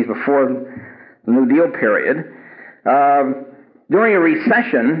days, that means before the New Deal period, during a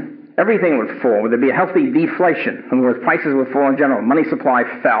recession, everything would fall. There'd be a healthy deflation. In other words, prices would fall in general. Money supply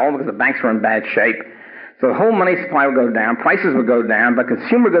fell because the banks were in bad shape. So the whole money supply would go down, prices would go down, but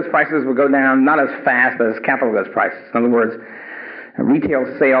consumer goods prices would go down not as fast as capital goods prices. In other words, retail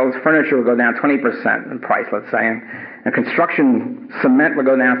sales, furniture would go down 20% in price, let's say, and construction cement would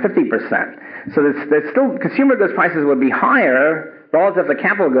go down 50%. So there's still, consumer goods prices would be higher relative to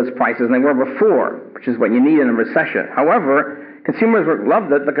capital goods prices than they were before, which is what you need in a recession. However, consumers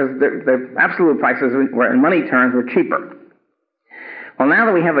loved it because the absolute prices were, in money terms, were cheaper. Well, now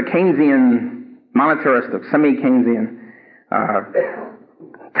that we have a Keynesian monetarist of semi-Keynesian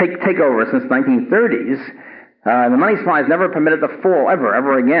takeover since the 1930s, the money supply is never permitted to fall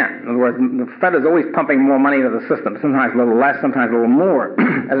ever again. In other words, the Fed is always pumping more money into the system, sometimes a little less, sometimes a little more.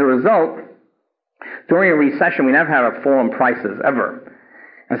 As a result, during a recession, we never have a fall in prices ever.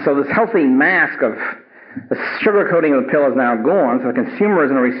 And so this healthy mask of The sugarcoating of the pill is now gone, so the consumer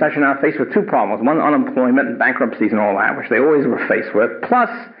is in a recession now faced with two problems. One, unemployment and bankruptcies and all that, which they always were faced with. Plus,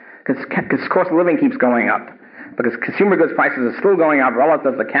 because cost of living keeps going up. Because consumer goods prices are still going up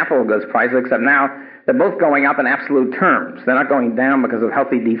relative to capital goods prices, except now they're both going up in absolute terms. They're not going down because of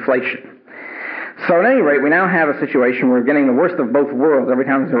healthy deflation. So at any rate, we now have a situation where we're getting the worst of both worlds every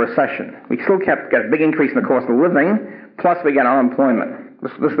time there's a recession. We still get a big increase in the cost of living, plus we get unemployment.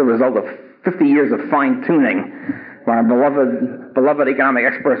 This is the result of 50 years of fine-tuning by our beloved economic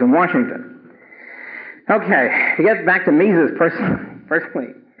experts in Washington. Okay, to get back to Mises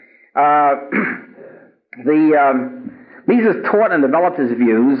personally. Mises taught and developed his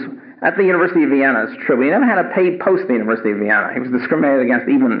views at the University of Vienna. It's true. He never had a paid post at the University of Vienna. He was discriminated against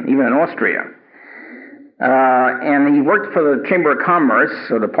even in Austria. And he worked for the Chamber of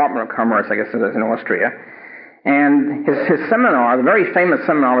Commerce, or Department of Commerce, I guess it is, in Austria. And his seminar, the very famous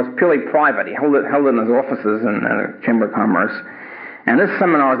seminar, was purely private. He held it in his offices in the Chamber of Commerce. And this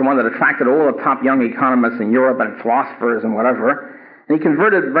seminar is the one that attracted all the top young economists in Europe and philosophers and whatever. And he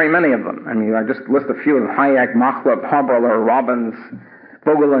converted very many of them. I mean, I just list a few of them: Hayek, Machlup, Haberler, Robbins,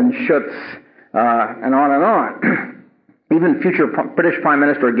 Vogelin, Schutz, and on and on. Even future British Prime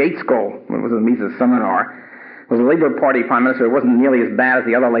Minister Gaitskell, who was at the Mises seminar, was a Labour Party Prime Minister who wasn't nearly as bad as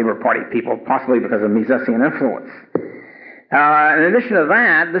the other Labour Party people, possibly because of Misesian influence. In addition to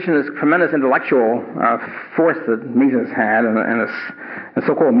this tremendous intellectual force that Mises had, and the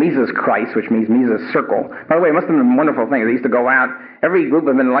so-called Mises Kreis, which means Mises Circle. By the way, it must have been a wonderful thing. They used to go out. Every group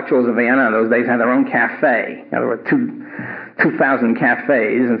of intellectuals of Vienna in those days had their own cafe. There were 2,000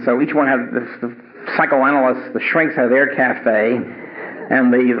 cafes, and so each one had the psychoanalysts, the shrinks had their cafe,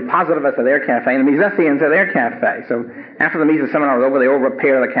 and the positivists had their cafe, and the Misesians had their cafe. So after the Mises seminar was over, they all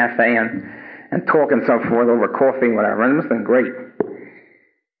repair the cafe and talk and so forth over coffee and whatever, and it must have been great.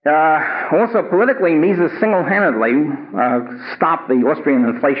 Also, politically, Mises single-handedly stopped the Austrian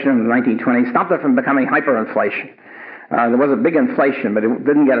inflation in the 1920s, stopped it from becoming hyperinflation. There was a big inflation, but it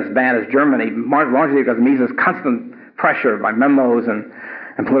didn't get as bad as Germany, largely because of Mises' constant pressure by memos and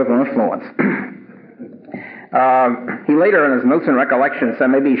political influence. He later, in his notes and recollections, said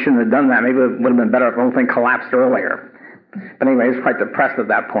maybe he shouldn't have done that. Maybe it would have been better if the whole thing collapsed earlier. But anyway, he was quite depressed at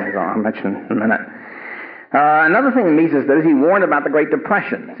that point, as I'll mention in a minute. Another thing Mises did is he warned about the Great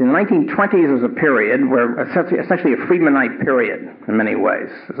Depression. In the 1920s was a period where essentially a Friedmanite period in many ways.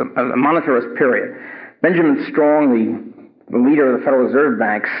 It was a monetarist period. Benjamin Strong, the leader of the Federal Reserve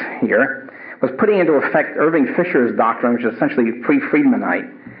Banks here, was putting into effect Irving Fisher's doctrine, which is essentially pre-Friedmanite.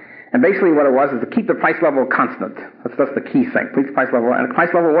 And basically what it was is to keep the price level constant. That's the key thing. Keep the price level. And the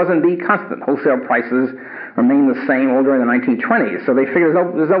price level was indeed constant. Wholesale prices remained the same all during the 1920s. So they figured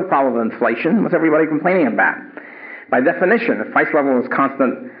there's no problem with inflation. What's everybody complaining about? By definition, if price level is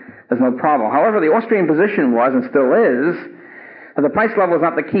constant, there's no problem. However, the Austrian position was, and still is, that the price level is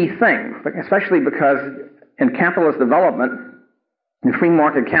not the key thing, especially because in capitalist development, in free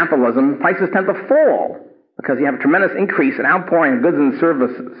market capitalism, prices tend to fall because you have a tremendous increase in outpouring of goods and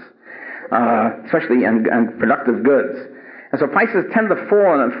services, especially in productive goods. And so prices tend to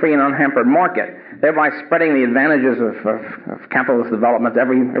fall in a free and unhampered market, thereby spreading the advantages of capitalist development to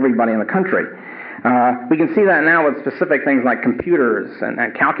everybody in the country. We can see that now with specific things like computers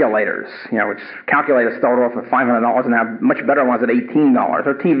and calculators, which calculators start off at $500 and have much better ones at $18,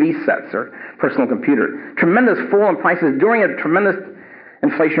 or TV sets or personal computers. Tremendous fall in prices during a tremendous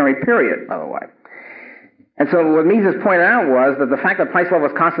inflationary period, by the way. And so what Mises pointed out was that the fact that price level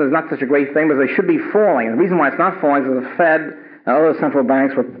is constant is not such a great thing, because they should be falling. And the reason why it's not falling is that the Fed and other central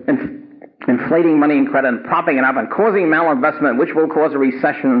banks were inflating money and credit and propping it up and causing malinvestment, which will cause a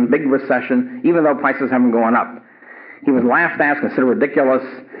recession, big recession, even though prices haven't gone up. He was laughed at, considered ridiculous.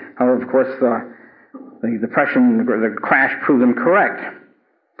 However, of course, the depression, the crash proved him correct.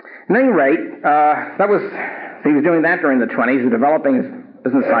 At any rate, he was doing that during the 20s, he was developing his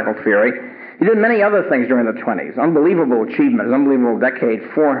business cycle theory. He did many other things during the 20s. Unbelievable achievements, unbelievable decade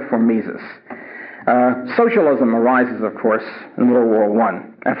for Mises. Socialism arises, of course, in World War I.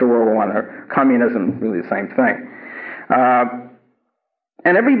 After World War I, or communism, really the same thing.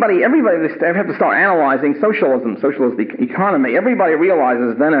 And everybody, they have to start analyzing socialism, socialist economy. Everybody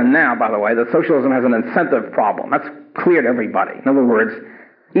realizes then and now, by the way, that socialism has an incentive problem. That's clear to everybody. In other words,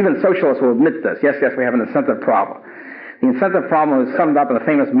 even socialists will admit this. Yes, we have an incentive problem. The incentive problem is summed up in the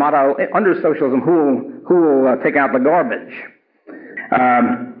famous motto, under socialism, who will take out the garbage?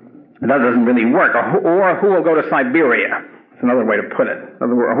 That doesn't really work. Or who will go to Siberia? That's another way to put it. In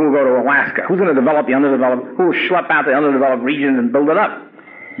other words, who will go to Alaska? Who's going to develop the underdeveloped? Who will schlep out the underdeveloped regions and build it up?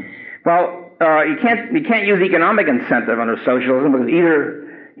 Well, you can't use economic incentive under socialism, because either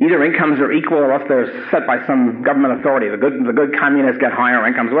Either incomes are equal or else they're set by some government authority. The good communists get higher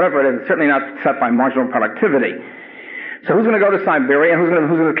incomes, whatever it is. It's certainly not set by marginal productivity. So who's going to go to Siberia? Who's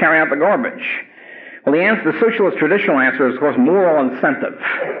going to carry out the garbage? Well, the socialist traditional answer is, of course, moral incentive.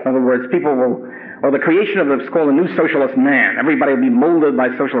 In other words, people will, or the creation of what's called a new socialist man. Everybody will be molded by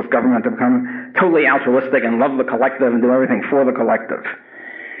socialist government to become totally altruistic and love the collective and do everything for the collective.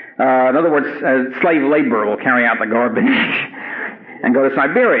 In other words, slave labor will carry out the garbage and go to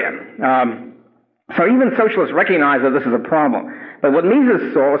Siberia. So even socialists recognize that this is a problem. But what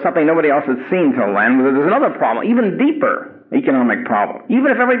Mises saw was something nobody else had seen till then. There's another problem, even deeper economic problem.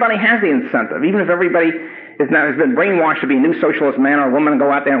 Even if everybody has the incentive, even if everybody has been brainwashed to be a new socialist man or woman and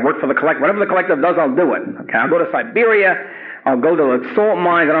go out there and work for the collective, whatever the collective does, I'll do it. Okay, I'll go to Siberia, I'll go to the salt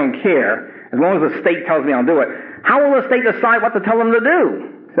mines, I don't care. As long as the state tells me I'll do it. How will the state decide what to tell them to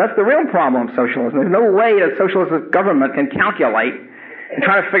do? That's the real problem of socialism. There's no way that socialist government can calculate and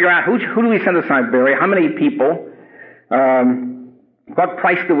try to figure out who do we send to Siberia, how many people, what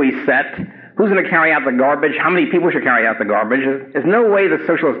price do we set, who's going to carry out the garbage, how many people should carry out the garbage. There's no way the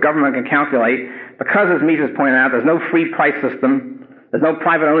socialist government can calculate because, as Mises pointed out, there's no free price system, there's no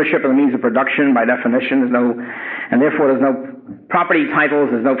private ownership of the means of production by definition, and therefore there's no property titles,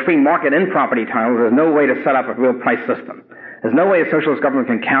 there's no free market in property titles, there's no way to set up a real price system. There's no way a socialist government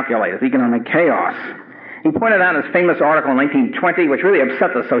can calculate. It's economic chaos. He pointed out in his famous article in 1920, which really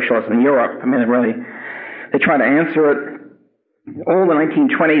upset the socialists in Europe. I mean, they tried to answer it. All the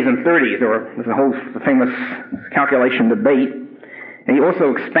 1920s and 30s, there was a whole famous calculation debate. And he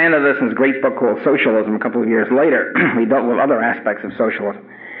also expanded this in his great book called Socialism a couple of years later. He dealt with other aspects of socialism.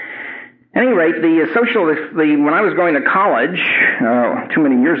 At any rate, when I was going to college, too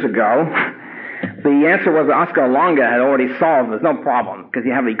many years ago, the answer was that Oscar Lange had already solved. There's no problem because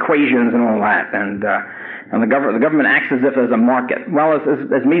you have equations and all that, and the government acts as if there's a market. Well,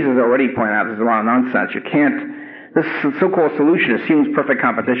 as Mises already pointed out, there's a lot of nonsense. You can't. This so-called solution assumes perfect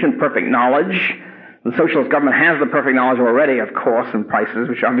competition, perfect knowledge. The socialist government has the perfect knowledge already of costs and prices,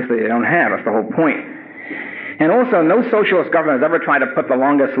 which obviously they don't have. That's the whole point. And also, no socialist government has ever tried to put the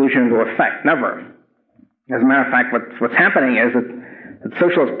longest solution into effect. Never. As a matter of fact, what's happening is that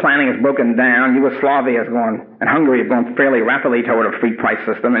socialist planning has broken down. Yugoslavia has gone, and Hungary have gone fairly rapidly toward a free price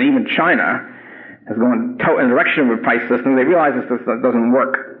system, and even China has gone in the direction of a price system. They realize this doesn't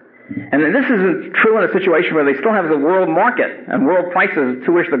work. And this isn't true in a situation where they still have the world market and world prices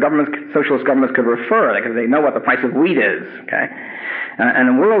to which the socialist governments could refer, because they know what the price of wheat is. Okay, and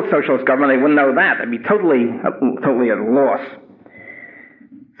in world socialist government, they wouldn't know that. They'd be totally at a loss.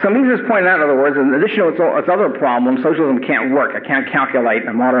 So Mises pointed out, in other words, in addition to its other problems, socialism can't work. It can't calculate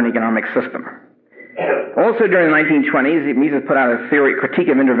a modern economic system. Also during the 1920s, Mises put out a theory, critique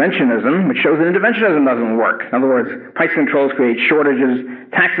of interventionism, which shows that interventionism doesn't work. In other words, price controls create shortages,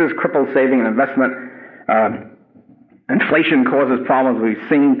 taxes cripple saving and investment, inflation causes problems we've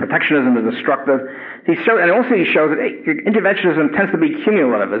seen, protectionism is destructive. He shows that interventionism tends to be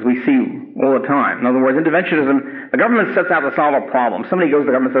cumulative, as we see all the time. In other words, interventionism, the government sets out to solve a problem. Somebody goes to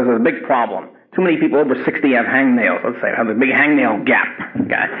the government and says there's a big problem. Too many people over 60 have hangnails, let's say, have a big hangnail gap.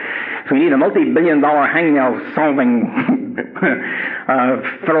 Okay? So we need a multi-billion-dollar hangnail solving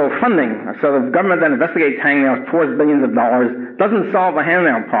federal funding. So the government then investigates hangnails, pours billions of dollars, doesn't solve the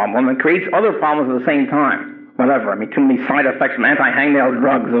hangnail problem, and creates other problems at the same time. Whatever. I mean, too many side effects from anti-hangnail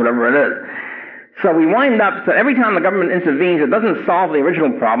drugs or whatever it is. So we wind up, so every time the government intervenes, it doesn't solve the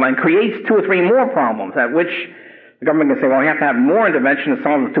original problem and creates 2 or 3 more problems, at which the government can say, well, we have to have more intervention to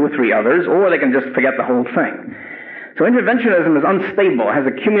solve the 2 or 3 others, or they can just forget the whole thing. So interventionism is unstable. It has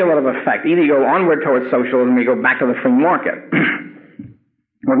a cumulative effect. Either you go onward towards socialism or you go back to the free market.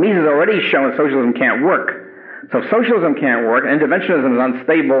 What Mises has already shown is socialism can't work. So if socialism can't work, and interventionism is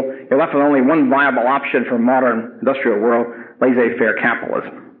unstable, you're left with only one viable option for a modern industrial world, laissez-faire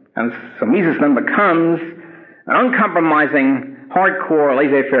capitalism. And so Mises then becomes an uncompromising, hardcore,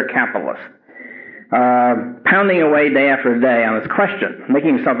 laissez-faire capitalist, pounding away day after day on this question,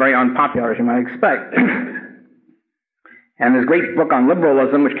 making himself very unpopular, as you might expect. And his great book on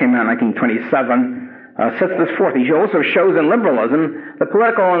liberalism, which came out in 1927, sets this forth. He also shows in liberalism the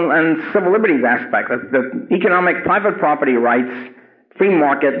political and civil liberties aspect, that the economic private property rights, free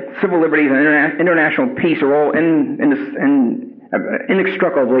market, civil liberties, and international peace are all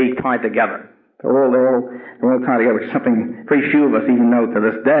inextricably tied together. They're all tied together, which is something very few of us even know to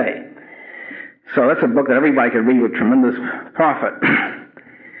this day. So that's a book that everybody could read with tremendous profit.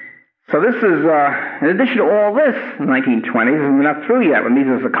 So this is, in addition to all this in the 1920s, and we're not through yet with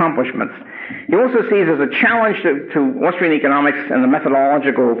Mises' accomplishments, he also sees as a challenge to Austrian economics and the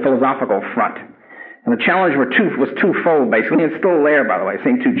methodological, philosophical front. And the challenge was twofold, basically. It's still there, by the way,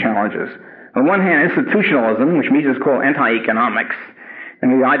 same two challenges. On one hand, institutionalism, which Mises called anti-economics.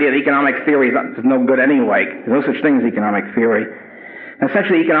 And the idea that economic theory is no good anyway. There's no such thing as economic theory. And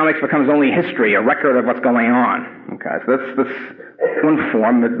essentially, economics becomes only history, a record of what's going on. Okay, so that's one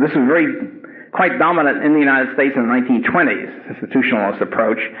form. But this is quite dominant in the United States in the 1920s, institutionalist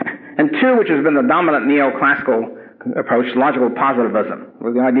approach. And two, which has been the dominant neoclassical approach, logical positivism,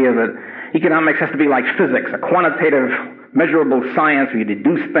 with the idea that economics has to be like physics, a quantitative, measurable science where you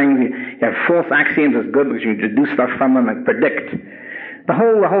deduce things, you have false axioms as good because you deduce stuff from them and predict. The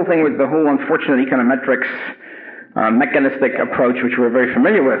whole thing with the whole unfortunate econometrics, mechanistic approach, which we're very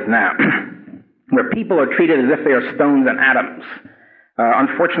familiar with now, where people are treated as if they are stones and atoms.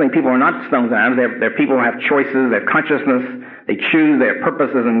 Unfortunately, people are not stones and atoms. They're people who have choices, they have consciousness, they choose, they have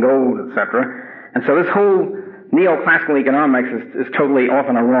purposes and goals, etc. And so this whole neoclassical economics is totally off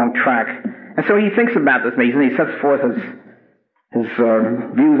on a wrong track. And so he thinks about this, and he sets forth his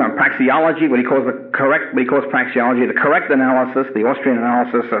views on praxeology, what he calls praxeology, the correct analysis, the Austrian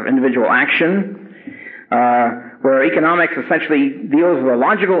analysis of individual action, where economics essentially deals with the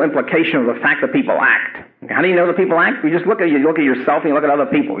logical implication of the fact that people act. Okay, how do you know that people act? You just look at yourself and you look at other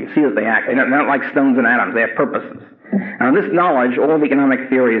people. You see that they act. They're not like stones and atoms. They have purposes. And on this knowledge, all of economic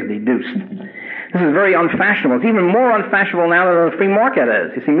theory is deduced. This is very unfashionable. It's even more unfashionable now than the free market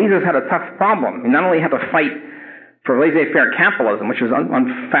is. You see, Mises had a tough problem. He not only had to fight for laissez-faire capitalism, which was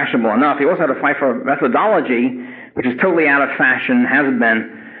unfashionable enough, he also had to fight for a methodology which is totally out of fashion, has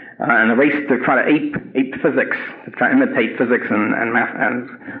been, in the race to try to ape physics, to try to imitate physics and math, and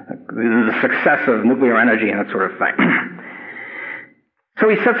the success of nuclear energy and that sort of thing. So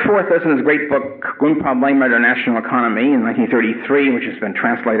he sets forth this in his great book, Grundprobleme der National Economy, in 1933, which has been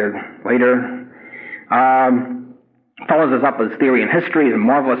translated later. Follows this up with Theory and History, a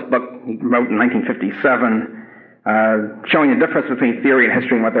marvelous book he wrote in 1957, showing the difference between theory and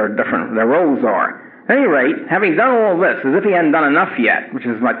history and what their roles are. At any rate, having done all this, as if he hadn't done enough yet, which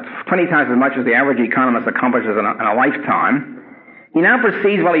is like 20 times as much as the average economist accomplishes in a lifetime, he now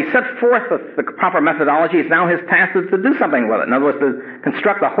proceeds, while he sets forth the proper methodology, it's now his task to do something with it. In other words, to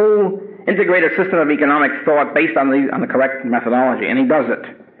construct a whole integrated system of economic thought based on the correct methodology, and he does it.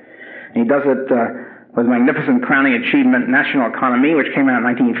 And he does it with magnificent crowning achievement, National Economy, which came out in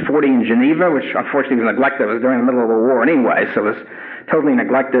 1940 in Geneva, which unfortunately was neglected. It was during the middle of the war anyway, so it was totally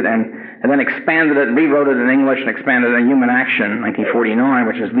neglected, and then expanded it, rewrote it in English, and expanded it in Human Action, 1949,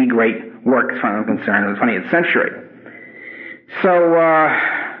 which is the great work, as far as I'm concerned, of the 20th century. So,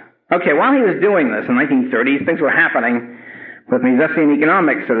 okay, while he was doing this in the 1930s, things were happening with Misesian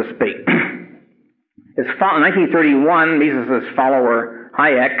economics, so to speak. In 1931, Mises' follower,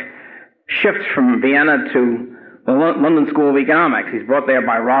 Hayek, shifts from Vienna to the London School of Economics. He's brought there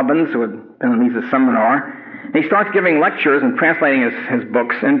by Robbins, who had been in Mises' seminar. And he starts giving lectures and translating his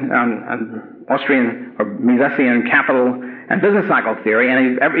books on Austrian or Misesian capital and business cycle theory,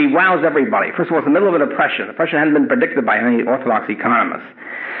 and he wows everybody. First of all, it's the middle of a depression. The depression hadn't been predicted by any orthodox economists.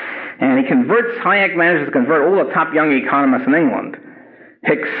 And Hayek manages to convert all the top young economists in England.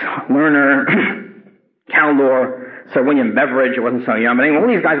 Hicks, Lerner, Caldor, Sir William Beveridge, it wasn't so young, but anyway, all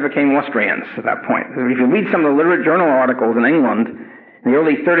these guys became Austrians at that point. If you read some of the literate journal articles in England in the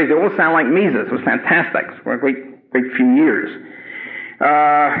early 30s, they all sound like Mises. It was fantastic. It was a great few years.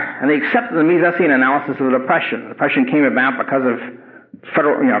 And they accepted the Misesian analysis of the Depression. The Depression came about because of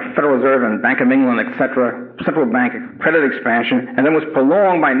Federal Reserve and Bank of England, etc., central bank credit expansion, and then was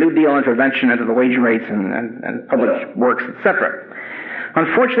prolonged by New Deal intervention into the wage rates and public works, etc.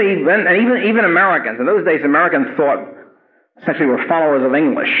 Unfortunately, then, and even Americans, in those days, Americans thought essentially were followers of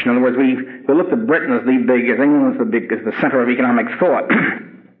English. In other words, we looked at Britain as England as the center of economic thought.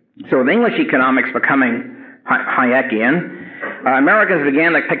 So with English economics becoming Hayekian, Americans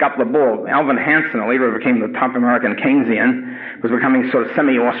began to pick up the bull. Alvin Hansen, who later became the top American Keynesian, was becoming sort of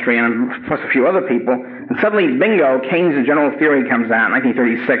semi-Austrian, plus a few other people. And suddenly, bingo, Keynes' General Theory comes out in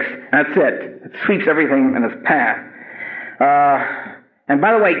 1936, and that's it. It sweeps everything in its path. And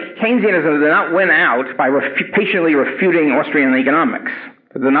by the way, Keynesianism did not win out by patiently refuting Austrian economics.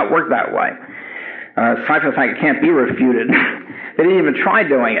 It did not work that way. Aside from the fact it can't be refuted, they didn't even try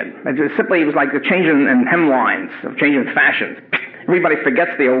doing it. It was like a change in hemlines, a change in fashions. Everybody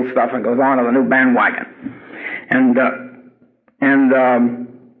forgets the old stuff and goes on to the new bandwagon. And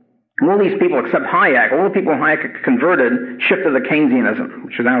all these people, except Hayek, all the people Hayek converted, shifted to Keynesianism,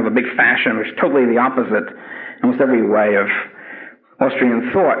 which is now the big fashion, which is totally the opposite in almost every way of Austrian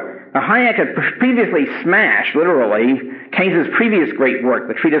thought. Now, Hayek had previously smashed, literally, Keynes' previous great work,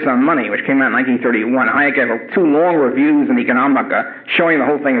 The Treatise on Money, which came out in 1931. Hayek had 2 long reviews in Economica showing the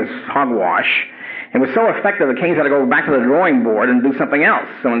whole thing is hogwash. It was so effective that Keynes had to go back to the drawing board and do something else.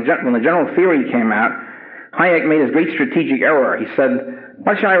 So when the general theory came out, Hayek made his great strategic error. He said,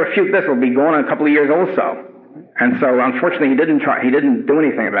 why should I refute this? It'll be gone in a couple of years also. And so unfortunately he didn't do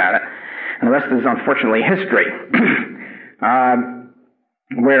anything about it. And the rest is unfortunately history.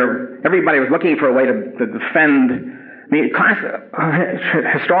 Where everybody was looking for a way to defend. I mean,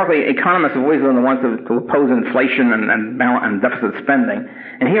 historically, economists have always been the ones to oppose inflation and deficit spending.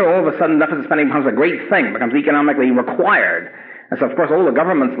 And here, all of a sudden, deficit spending becomes a great thing, becomes economically required. And so, of course, all the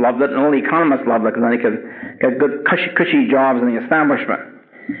governments loved it, and all the economists loved it, because then they could get good, cushy jobs in the establishment.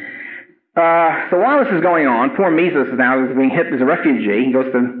 So while this is going on, poor Mises is now being hit as a refugee.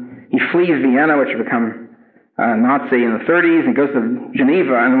 He flees Vienna, which had become Nazi in the 30s, and goes to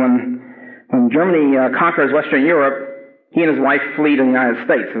Geneva. And when Germany conquers Western Europe, he and his wife flee to the United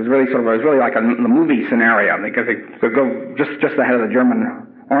States. It was really like a movie scenario, because they could go just ahead of the German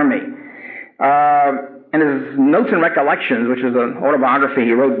army. And his Notes and Recollections, which is an autobiography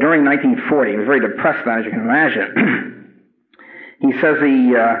he wrote during 1940, he was very depressed then, as you can imagine. He says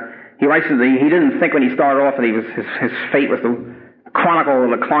he writes that he didn't think when he started off that his fate was to chronicle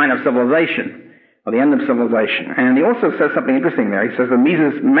the decline of civilization, or the end of civilization. And he also says something interesting there. He says that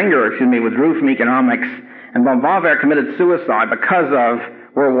Menger withdrew from economics, and von Bauer committed suicide because of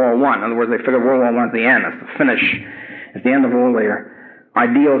World War I. In other words, they figured World War I at the end. It's the finish. It's the end of all their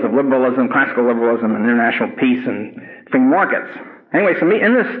ideals of liberalism, classical liberalism, and international peace and free markets. Anyway, so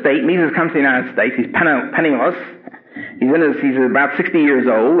in this state, Mises comes to the United States. He's penniless. He's about 60 years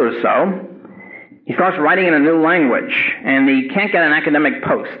old or so. He starts writing in a new language, and he can't get an academic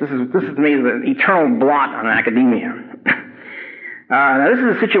post. This is to me the eternal blot on academia. Now this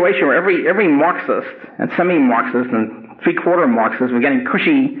is a situation where every Marxist and semi-Marxist and three-quarter Marxists were getting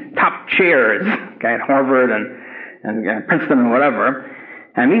cushy top chairs, okay, at Harvard and Princeton and whatever.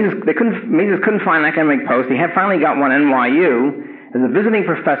 And Mises couldn't find an academic post. He had finally got one at NYU as a visiting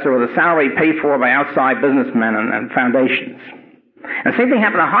professor with a salary paid for by outside businessmen and foundations. And the same thing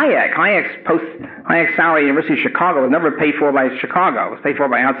happened to Hayek. Hayek's salary at the University of Chicago was never paid for by Chicago. It was paid for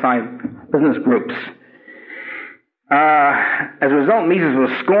by outside business groups. As a result, Mises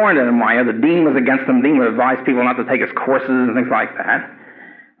was scorned at NYU. The dean was against him. The dean would advise people not to take his courses and things like that.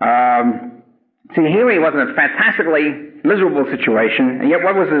 See, here he was in a fantastically miserable situation, and yet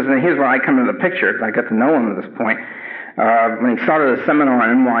here's where I come into the picture, because I got to know him at this point. When he started a seminar at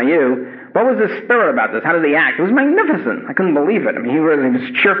NYU, what was his spirit about this? How did he act? It was magnificent. I couldn't believe it. I mean, he was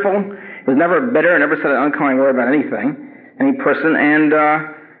cheerful. He was never bitter, never said an unkind word about anything, any person, and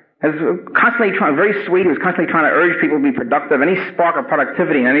was constantly very sweet. He was constantly trying to urge people to be productive. Any spark of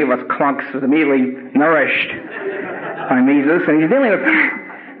productivity in any of us clunks was immediately nourished by Mises. And he's dealing with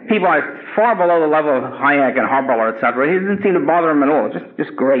people far below the level of Hayek and Harbaugh, etc. He didn't seem to bother him at all.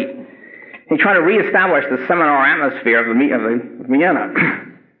 Just great. He tried to reestablish the seminar atmosphere of Vienna.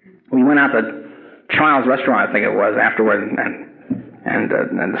 We went out to Child's restaurant, I think it was, afterward, and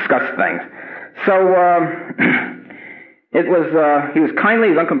discussed things. So he was kindly,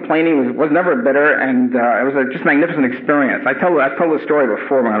 he was uncomplaining, was never bitter, and it was a just magnificent experience. I've told the story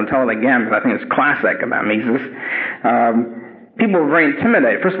before, but I'll tell it again because I think it's classic about Mises. People were very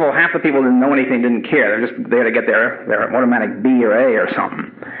intimidated. First of all, half the people didn't know anything, didn't care. They're just there to get their automatic B or A or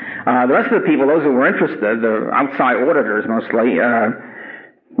something. The rest of the people, those who were interested, the outside auditors mostly,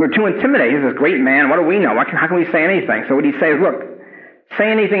 were too intimidated. He's this great man. What do we know? How can we say anything? So what he says, look,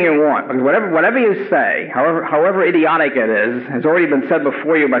 say anything you want, because whatever you say, however idiotic it is, has already been said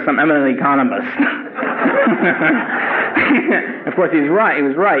before you by some eminent economist. Of course, he's right. He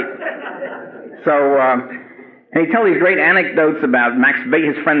was right. So, and he tells these great anecdotes about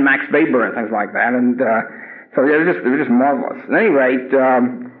his friend Max Weber and things like that, and so it was just marvelous. At any rate,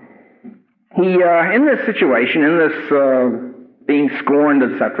 he in this situation, in this being scorned,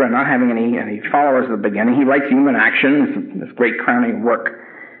 etc., not having any followers at the beginning, he writes Human Action, this great crowning work.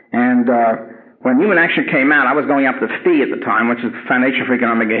 And when Human Action came out, I was going up to FEE at the time, which is the Foundation for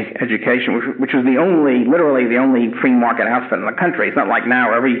Economic Education, which was literally the only free market outfit in the country. It's not like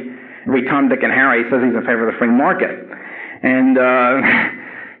now every Tom, Dick, and Harry says he's in favor of the free market. And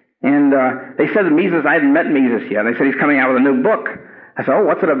they said that Mises, I hadn't met Mises yet. They said he's coming out with a new book. I said, oh,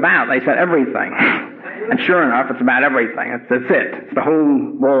 what's it about? They said everything. And sure enough, it's about everything. That's it. It's the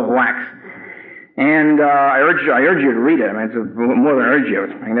whole ball of wax. And I urge you to read it. I mean, it's more than urge you.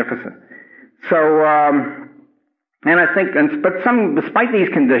 It's magnificent. So, and I think, despite these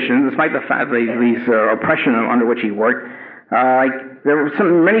conditions, despite the fact these oppression under which he worked, there were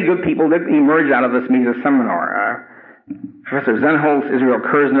many good people that emerged out of this Mises seminar. Professor Zenholz, Israel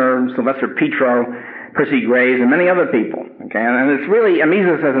Kirzner, Sylvester Petro, Percy Graves, and many other people. Okay, and it's really,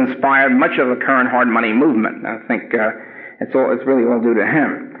 Mises has inspired much of the current hard money movement. I think it's really all due to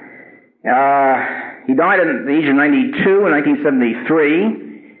him. He died at the age of 92 in 1973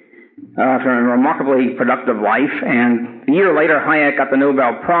 after a remarkably productive life, and a year later Hayek got the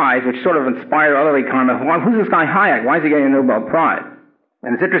Nobel Prize, which sort of inspired other economists. Well, who's this guy Hayek? Why is he getting a Nobel Prize?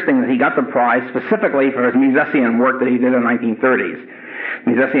 And it's interesting that he got the prize specifically for his Misesian work that he did in the 1930s,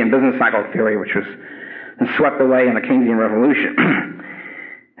 Misesian business cycle theory, which was swept away in the Keynesian Revolution.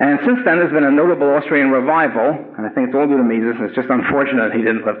 And since then, there's been a notable Austrian revival, and I think it's all due to Mises. It's just unfortunate he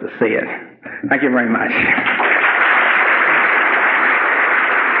didn't live to see it. Thank you very much.